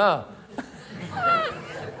sick, huh?"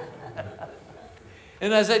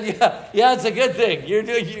 And I said, yeah, it's a good thing. You're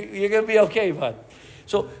going to be okay, bud.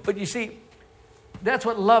 So, but you see, that's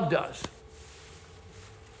what love does.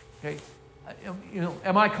 Okay,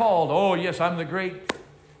 am I called? Oh, yes, I'm the great,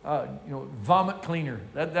 vomit cleaner.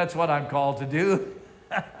 That's what I'm called to do.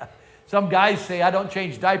 Some guys say I don't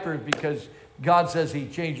change diapers because God says He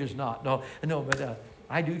changes not. No, but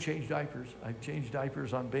I do change diapers. I change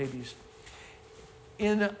diapers on babies.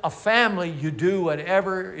 In a family, you do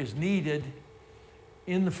whatever is needed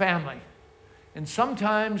in the family. And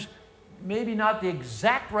sometimes maybe not the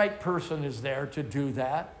exact right person is there to do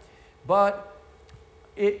that, but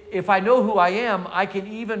if I know who I am, I can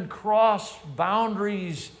even cross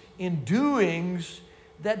boundaries in doings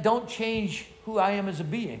that don't change who I am as a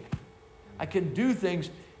being. I can do things,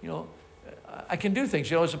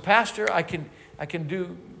 as a pastor, I can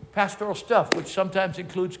do pastoral stuff, which sometimes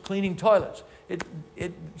includes cleaning toilets.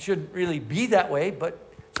 It shouldn't really be that way, but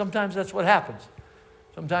sometimes that's what happens.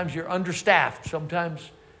 Sometimes you're understaffed.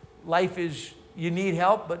 Sometimes life is, you need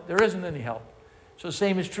help, but there isn't any help. So the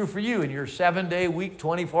same is true for you in your 7-day week,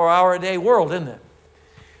 24-hour-a-day world, isn't it?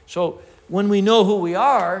 So when we know who we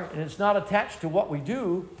are, and it's not attached to what we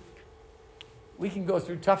do, we can go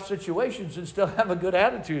through tough situations and still have a good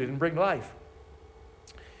attitude and bring life.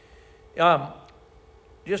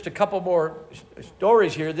 Just a couple more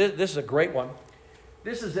stories here. This is a great one.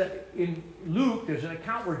 This is in Luke. There's an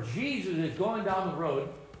account where Jesus is going down the road.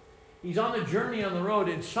 He's on the journey on the road,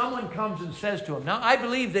 and someone comes and says to him. Now, I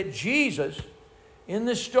believe that Jesus, in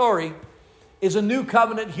this story, is a new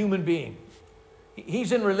covenant human being.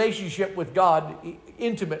 He's in relationship with God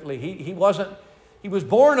intimately. He was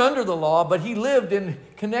born under the law, but he lived in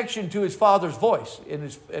connection to his Father's voice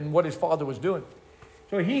and what his Father was doing.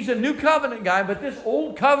 So he's a new covenant guy, but this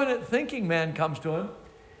old covenant thinking man comes to him,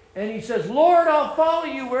 and he says, "Lord, I'll follow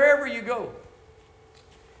you wherever you go."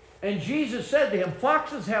 And Jesus said to him,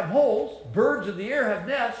 "Foxes have holes, birds of the air have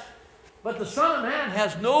nests, but the Son of Man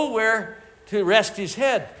has nowhere to rest his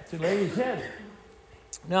head, to lay his head."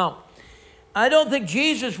 Now, I don't think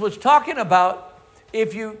Jesus was talking about,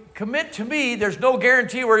 if you commit to me, there's no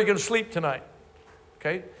guarantee where you're going to sleep tonight.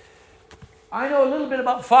 Okay? I know a little bit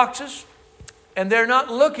about foxes, and they're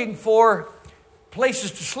not looking for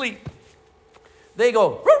places to sleep. They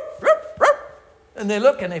go, "Roof, roof, roof," and they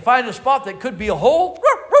look and they find a spot that could be a hole.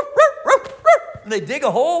 Roof, roof, roof, roof, roof, and they dig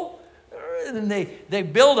a hole, and they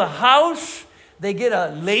build a house. They get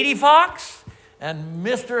a lady fox, and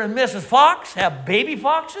Mr. and Mrs. Fox have baby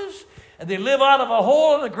foxes, and they live out of a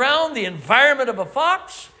hole in the ground, the environment of a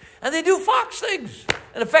fox, and they do fox things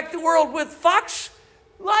and affect the world with fox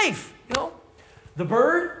life. The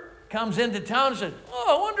bird comes into town and says,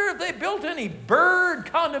 "Oh, I wonder if they built any bird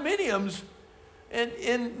condominiums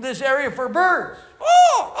in this area for birds.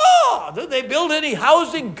 Did they build any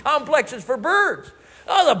housing complexes for birds?"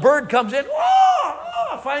 Oh, the bird comes in,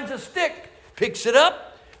 finds a stick, picks it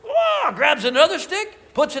up, grabs another stick,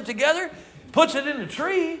 puts it together, puts it in a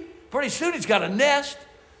tree. Pretty soon he's got a nest.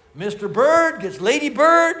 Mr. Bird gets Lady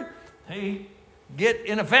Bird. They get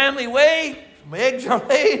in a family way. Some eggs are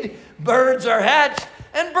laid, birds are hatched,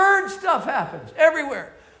 and bird stuff happens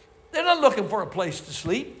everywhere. They're not looking for a place to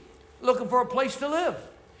sleep, looking for a place to live.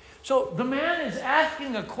 So the man is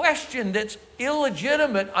asking a question that's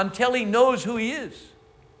illegitimate until he knows who he is.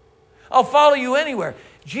 I'll follow you anywhere.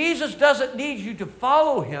 Jesus doesn't need you to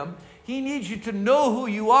follow him. He needs you to know who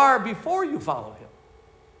you are before you follow him.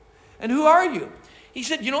 And who are you? He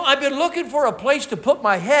said, I've been looking for a place to put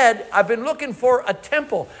my head. I've been looking for a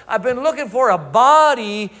temple. I've been looking for a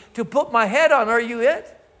body to put my head on. Are you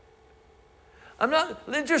it? I'm not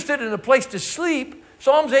interested in a place to sleep.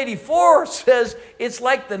 Psalms 84 says it's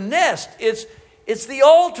like the nest. It's the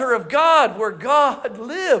altar of God where God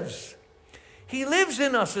lives. He lives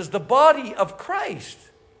in us as the body of Christ.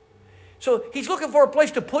 So he's looking for a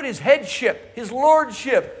place to put his headship, his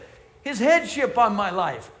lordship, his headship on my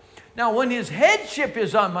life. Now, when his headship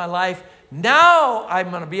is on my life, now I'm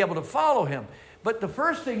going to be able to follow him. But the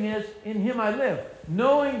first thing is, in him I live.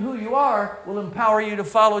 Knowing who you are will empower you to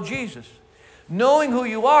follow Jesus. Knowing who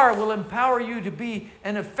you are will empower you to be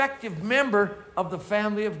an effective member of the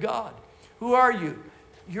family of God. Who are you?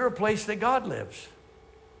 You're a place that God lives.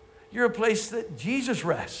 You're a place that Jesus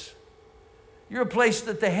rests. You're a place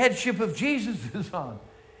that the headship of Jesus is on.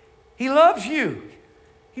 He loves you.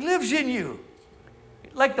 He lives in you.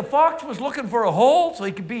 Like the fox was looking for a hole so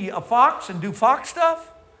he could be a fox and do fox stuff.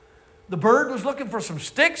 The bird was looking for some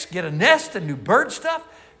sticks, get a nest and do bird stuff.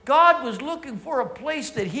 God was looking for a place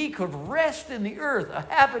that he could rest in the earth, a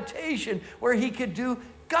habitation where he could do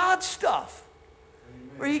God stuff,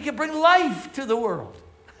 where he could bring life to the world.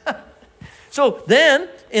 So then,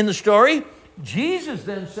 in the story, Jesus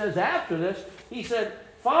then says after this, he said,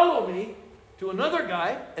 follow me to another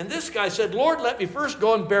guy. And this guy said, Lord, let me first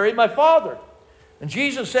go and bury my father. And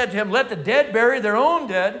Jesus said to him, let the dead bury their own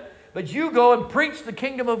dead, but you go and preach the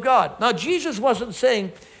kingdom of God. Now, Jesus wasn't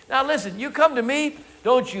saying, now listen, you come to me,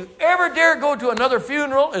 don't you ever dare go to another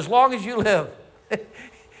funeral as long as you live.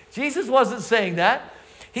 Jesus wasn't saying that.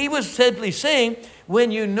 He was simply saying, when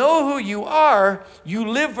you know who you are, you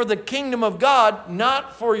live for the kingdom of God,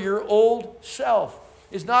 not for your old self.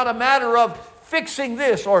 It's not a matter of fixing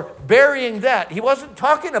this or burying that. He wasn't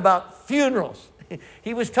talking about funerals.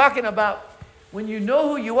 He was talking about when you know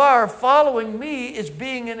who you are, following me is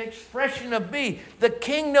being an expression of me. The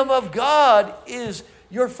kingdom of God is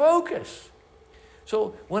your focus.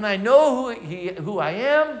 So when I know who I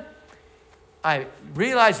am, I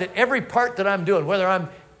realize that every part that I'm doing, whether I'm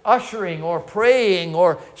ushering or praying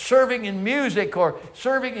or serving in music or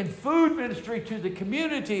serving in food ministry to the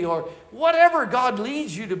community or whatever God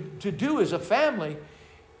leads you to do as a family,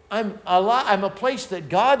 I'm a place that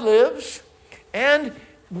God lives, and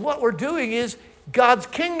what we're doing is God's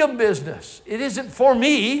kingdom business. It isn't for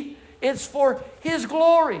me, it's for his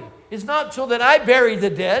glory. It's not so that I bury the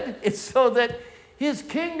dead, it's so that his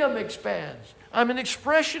kingdom expands. I'm an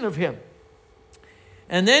expression of him.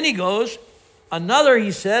 And then he goes,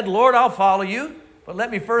 he said, Lord, I'll follow you, but let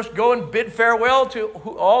me first go and bid farewell to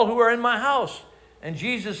all who are in my house. And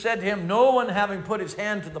Jesus said to him, no one having put his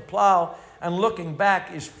hand to the plow and looking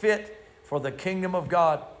back is fit for the kingdom of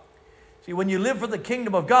God. See, when you live for the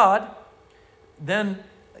kingdom of God, then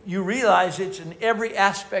you realize it's in every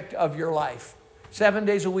aspect of your life. 7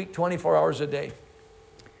 days a week, 24 hours a day.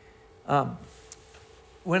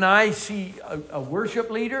 When I see a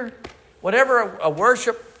worship leader, whatever a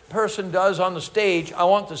worship person does on the stage, I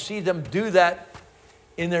want to see them do that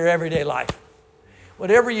in their everyday life.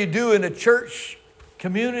 Whatever you do in a church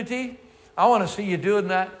community, I want to see you doing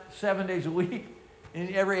that 7 days a week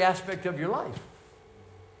in every aspect of your life.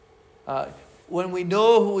 When we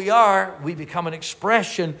know who we are, we become an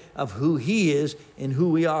expression of who he is and who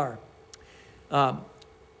we are.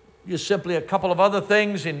 Just simply a couple of other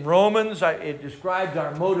things in Romans. It describes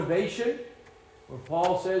our motivation, where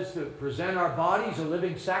Paul says to present our bodies a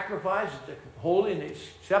living sacrifice, holy and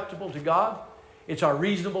acceptable to God. It's our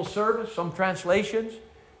reasonable service. Some translations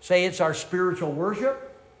say it's our spiritual worship.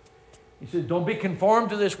 He said, don't be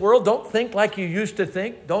conformed to this world. Don't think like you used to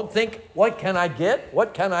think. Don't think, what can I get?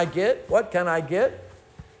 What can I get? What can I get?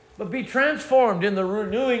 But be transformed in the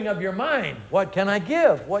renewing of your mind. What can I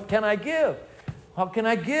give? What can I give? How can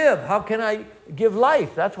I give? How can I give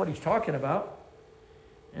life? That's what he's talking about.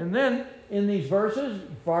 And then in these verses,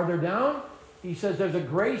 farther down, he says there's a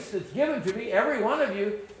grace that's given to me. Every one of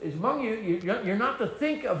you is among you. You're not to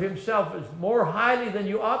think of himself as more highly than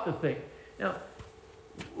you ought to think. Now,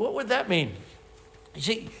 what would that mean? You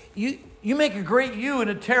see, you make a great you and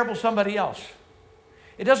a terrible somebody else.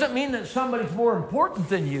 It doesn't mean that somebody's more important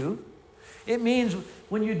than you. It means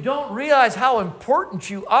when you don't realize how important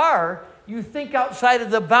you are, you think outside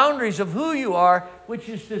of the boundaries of who you are, which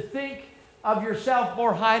is to think of yourself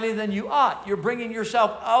more highly than you ought. You're bringing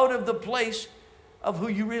yourself out of the place of who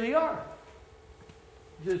you really are.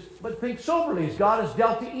 But think soberly, as God has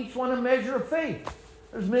dealt to each one a measure of faith.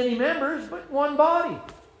 There's many members, but one body.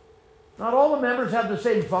 Not all the members have the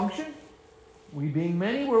same function. We being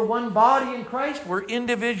many, we're one body in Christ. We're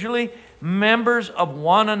individually members of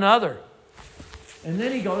one another. And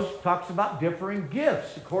then he talks about differing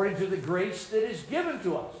gifts according to the grace that is given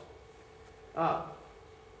to us.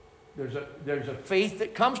 There's a faith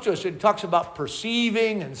that comes to us. It talks about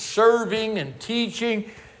perceiving and serving and teaching.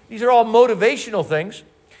 These are all motivational things.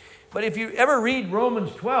 But if you ever read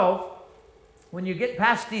Romans 12, when you get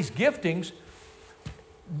past these giftings,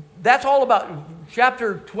 that's all about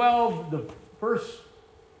chapter 12, the first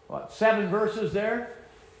 7 verses there,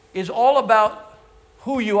 is all about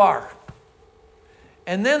who you are.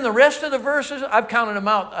 And then the rest of the verses, I've counted them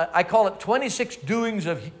out. I call it 26 doings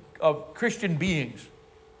of Christian beings.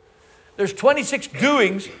 There's 26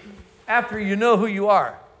 doings after you know who you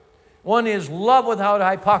are. One is love without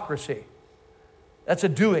hypocrisy. That's a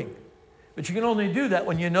doing. But you can only do that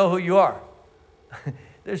when you know who you are.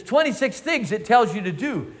 There's 26 things it tells you to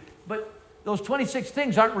do. But those 26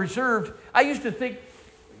 things aren't reserved. I used to think,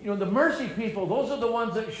 the mercy people, those are the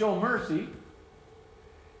ones that show mercy.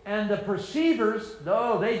 And the perceivers,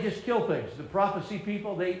 they just kill things. The prophecy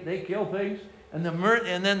people, they kill things. And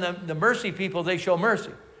then the mercy people, they show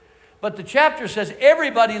mercy. But the chapter says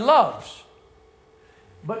everybody loves.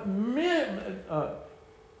 But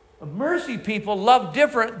mercy people love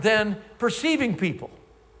different than perceiving people.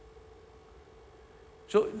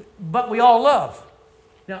 But we all love.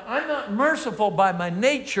 Now, I'm not merciful by my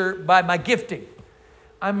nature, by my gifting.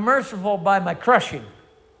 I'm merciful by my crushing.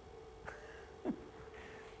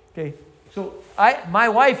 Okay, so my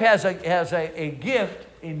wife has a gift,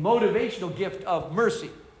 a motivational gift of mercy.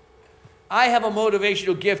 I have a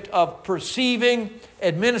motivational gift of perceiving,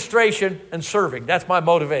 administration, and serving. That's my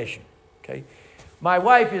motivation. Okay, my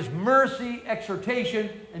wife is mercy, exhortation,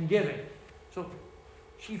 and giving. So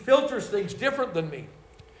she filters things different than me.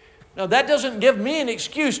 Now that doesn't give me an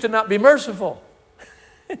excuse to not be merciful.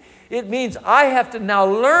 It means I have to now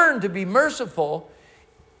learn to be merciful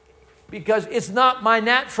because it's not my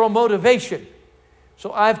natural motivation.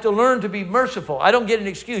 So I have to learn to be merciful. I don't get an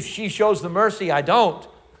excuse. She shows the mercy, I don't.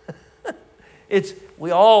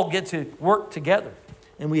 We all get to work together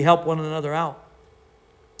and we help one another out.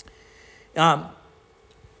 1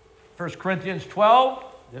 Corinthians 12,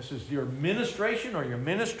 this is your ministration or your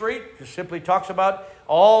ministry. It just simply talks about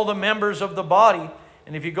all the members of the body.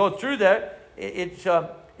 And if you go through that,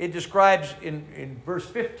 it describes in verse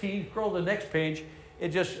 15, scroll to the next page,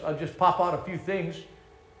 I'll just pop out a few things.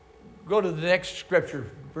 Go to the next scripture,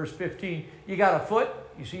 verse 15. You got a foot.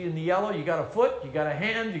 You see in the yellow, you got a foot, you got a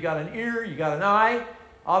hand, you got an ear, you got an eye.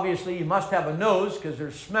 Obviously, you must have a nose because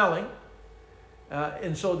there's smelling.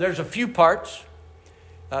 And so there's a few parts.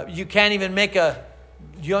 You can't even make do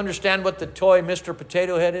you understand what the toy Mr.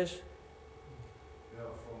 Potato Head is? Yeah,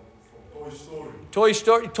 from Toy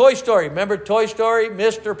Story. Toy Story. Remember Toy Story,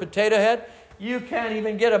 Mr. Potato Head? You can't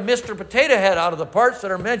even get a Mr. Potato Head out of the parts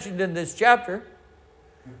that are mentioned in this chapter.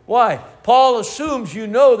 Why? Paul assumes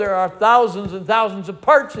there are thousands and thousands of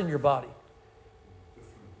parts in your body.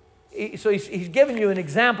 So he's giving you an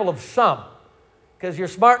example of some, because you're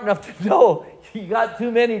smart enough to know you got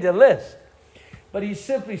too many to list. But he's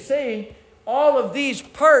simply saying all of these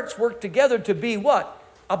parts work together to be what?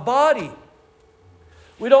 A body.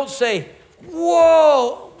 We don't say,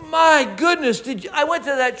 whoa, my goodness, I went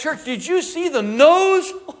to that church. Did you see the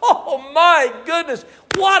nose? Oh, my goodness.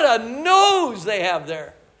 What a nose they have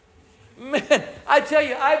there. Man, I tell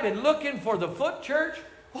you, I've been looking for the foot church.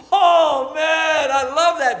 Oh, man, I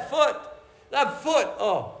love that foot. That foot,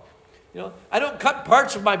 I don't cut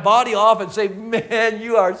parts of my body off and say, man,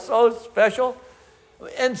 you are so special.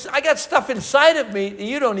 And I got stuff inside of me that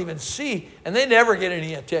you don't even see, and they never get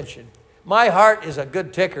any attention. My heart is a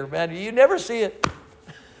good ticker, man. You never see it.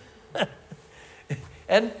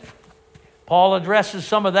 And Paul addresses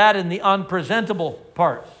some of that in the unpresentable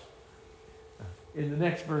parts in the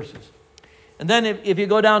next verses. And then if you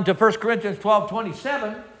go down to 1 Corinthians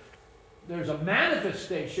 12:27, there's a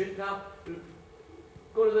manifestation. Now,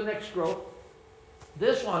 go to the next scroll.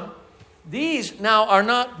 This one, these now are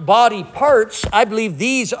not body parts. I believe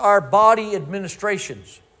these are body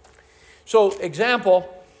administrations. So,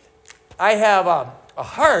 example, I have a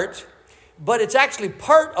heart, but it's actually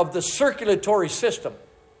part of the circulatory system.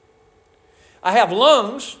 I have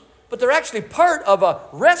lungs, but they're actually part of a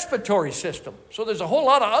respiratory system. So there's a whole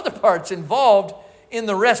lot of other parts involved in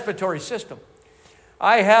the respiratory system.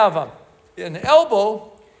 I have an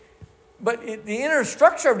elbow, but the inner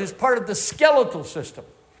structure of it is part of the skeletal system.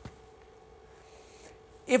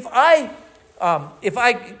 If I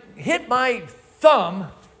hit my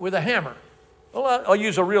thumb with a hammer, well, I'll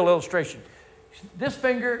use a real illustration. This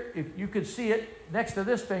finger, if you could see it next to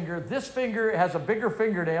this finger has a bigger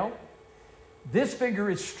fingernail. This finger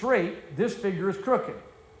is straight, this finger is crooked.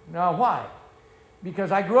 Now, why?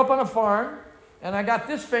 Because I grew up on a farm, and I got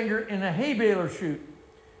this finger in a hay baler chute,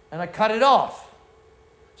 and I cut it off.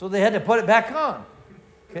 So they had to put it back on.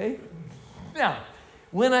 Okay? Now,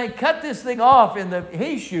 when I cut this thing off in the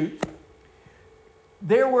hay chute,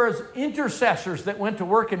 there was intercessors that went to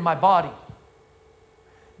work in my body.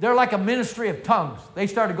 They're like a ministry of tongues. They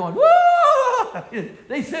started going, whoa!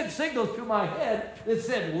 They sent signals to my head that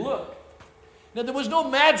said, look. Now, there was no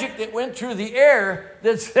magic that went through the air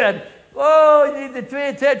that said, oh, you need to pay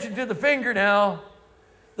attention to the finger now.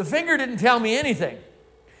 The finger didn't tell me anything.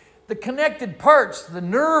 The connected parts, the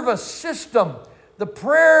nervous system, the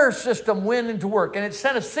prayer system went into work, and it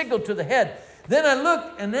sent a signal to the head. Then I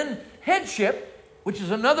looked, and then headship, which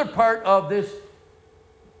is another part of this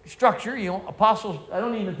structure, apostles, I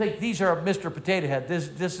don't even think these are Mr. Potato Head.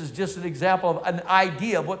 This is just an example of an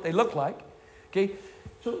idea of what they look like. Okay,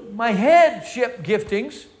 so my headship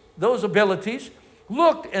giftings, those abilities,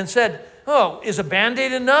 looked and said, oh, is a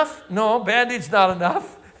Band-Aid enough? No, Band-Aid's not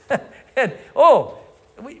enough. And,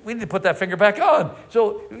 we need to put that finger back on.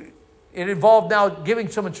 So it involved now giving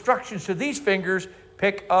some instructions to these fingers.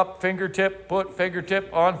 Pick up fingertip, put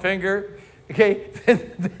fingertip on finger. Okay,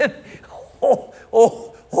 then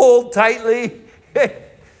hold tightly.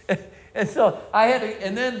 And so I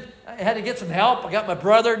had to get some help. I got my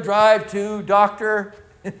brother, drive to doctor.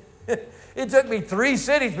 It took me 3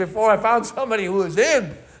 cities before I found somebody who was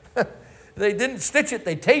in. They didn't stitch it,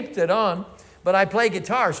 they taped it on. But I play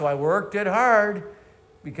guitar, so I worked it hard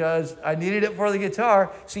because I needed it for the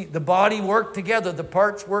guitar. See, the body worked together, the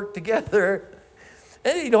parts worked together.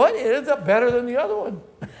 And you know what? It ends up better than the other one.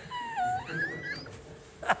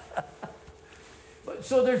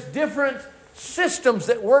 So there's different systems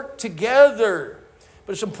that work together.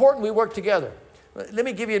 But it's important we work together. Let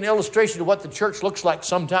me give you an illustration of what the church looks like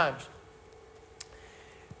sometimes.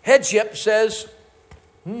 Headship says,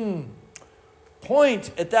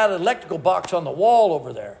 point at that electrical box on the wall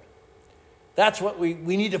over there. That's what we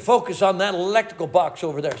need to focus on, that electrical box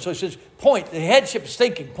over there. So it says, point. The headship is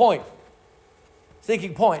thinking, point.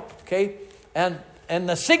 Thinking, point. Okay? And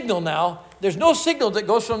the signal now, there's no signal that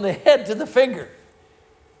goes from the head to the finger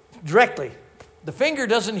directly. The finger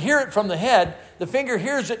doesn't hear it from the head. The finger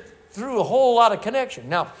hears it through a whole lot of connection.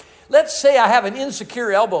 Now, let's say I have an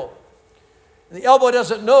insecure elbow. The elbow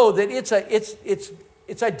doesn't know that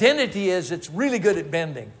its identity is it's really good at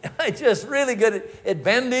bending. It's just really good at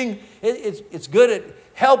bending. It's good at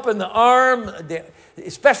helping the arm,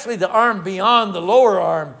 especially the arm beyond the lower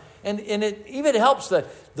arm. And it even helps the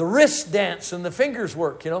wrist dance and the fingers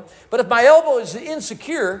work, But if my elbow is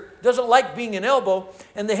insecure, doesn't like being an elbow,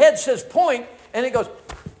 and the head says point, and it goes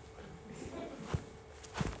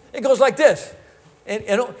like this.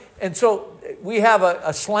 And so we have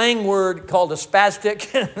a slang word called a spastic,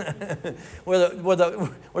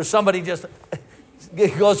 where somebody just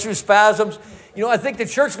goes through spasms. I think the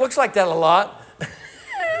church looks like that a lot.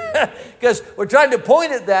 Because we're trying to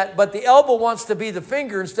point at that, but the elbow wants to be the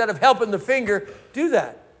finger instead of helping the finger do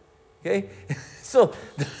that. Okay? So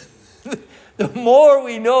the more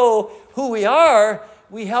we know who we are,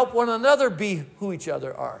 we help one another be who each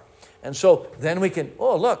other are. And so then we can,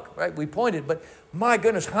 look, right, we pointed, but my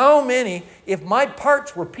goodness, how many, if my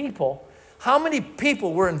parts were people, how many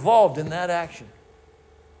people were involved in that action?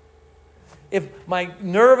 If my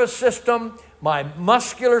nervous system, my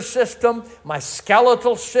muscular system, my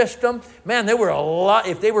skeletal system, man, there were a lot,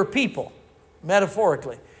 if they were people,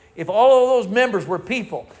 metaphorically, if all of those members were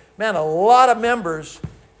people, man, a lot of members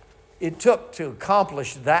it took to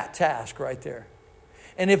accomplish that task right there.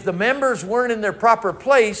 And if the members weren't in their proper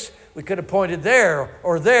place, we could have pointed there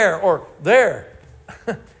or there or there.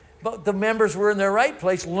 But the members were in their right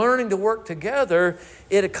place, learning to work together.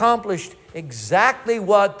 It accomplished exactly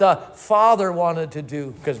what the Father wanted to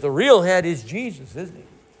do, because the real head is Jesus, isn't he?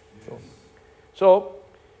 So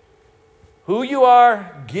who you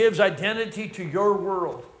are gives identity to your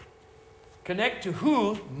world. Connect to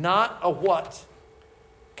who, not a what.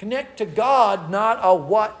 Connect to God, not a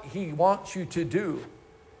what He wants you to do.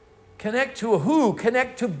 Connect to a who.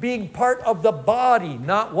 Connect to being part of the body,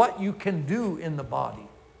 not what you can do in the body.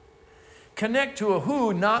 Connect to a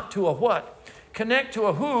who, not to a what. Connect to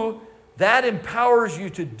a who that empowers you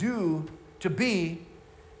to do, to be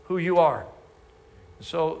who you are.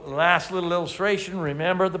 So, last little illustration,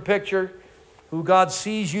 remember the picture. Who God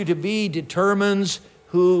sees you to be determines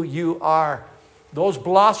who you are. Those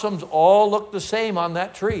blossoms all look the same on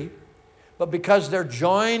that tree. But because they're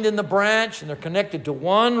joined in the branch and they're connected to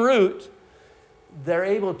one root, they're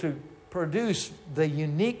able to produce the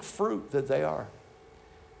unique fruit that they are.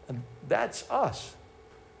 And that's us.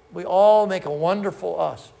 We all make a wonderful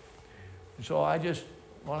us. And so I just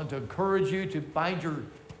wanted to encourage you to find your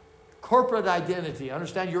corporate identity.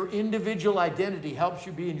 Understand your individual identity helps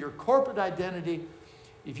you be in your corporate identity.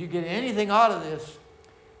 If you get anything out of this,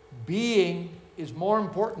 Being is more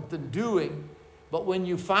important than doing, but when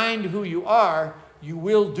you find who you are, you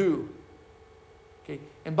will do. Okay?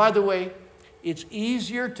 And by the way, it's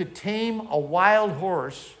easier to tame a wild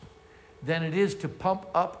horse than it is to pump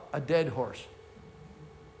up a dead horse.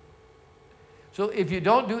 So if you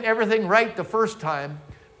don't do everything right the first time,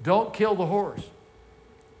 don't kill the horse.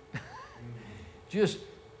 Just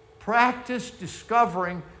practice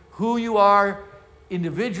discovering who you are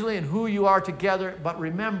individually and who you are together. But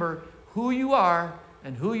remember, who you are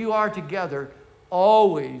and who you are together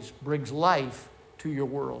always brings life to your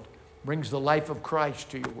world. Brings the life of Christ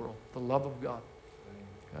to your world. The love of God.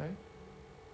 Okay?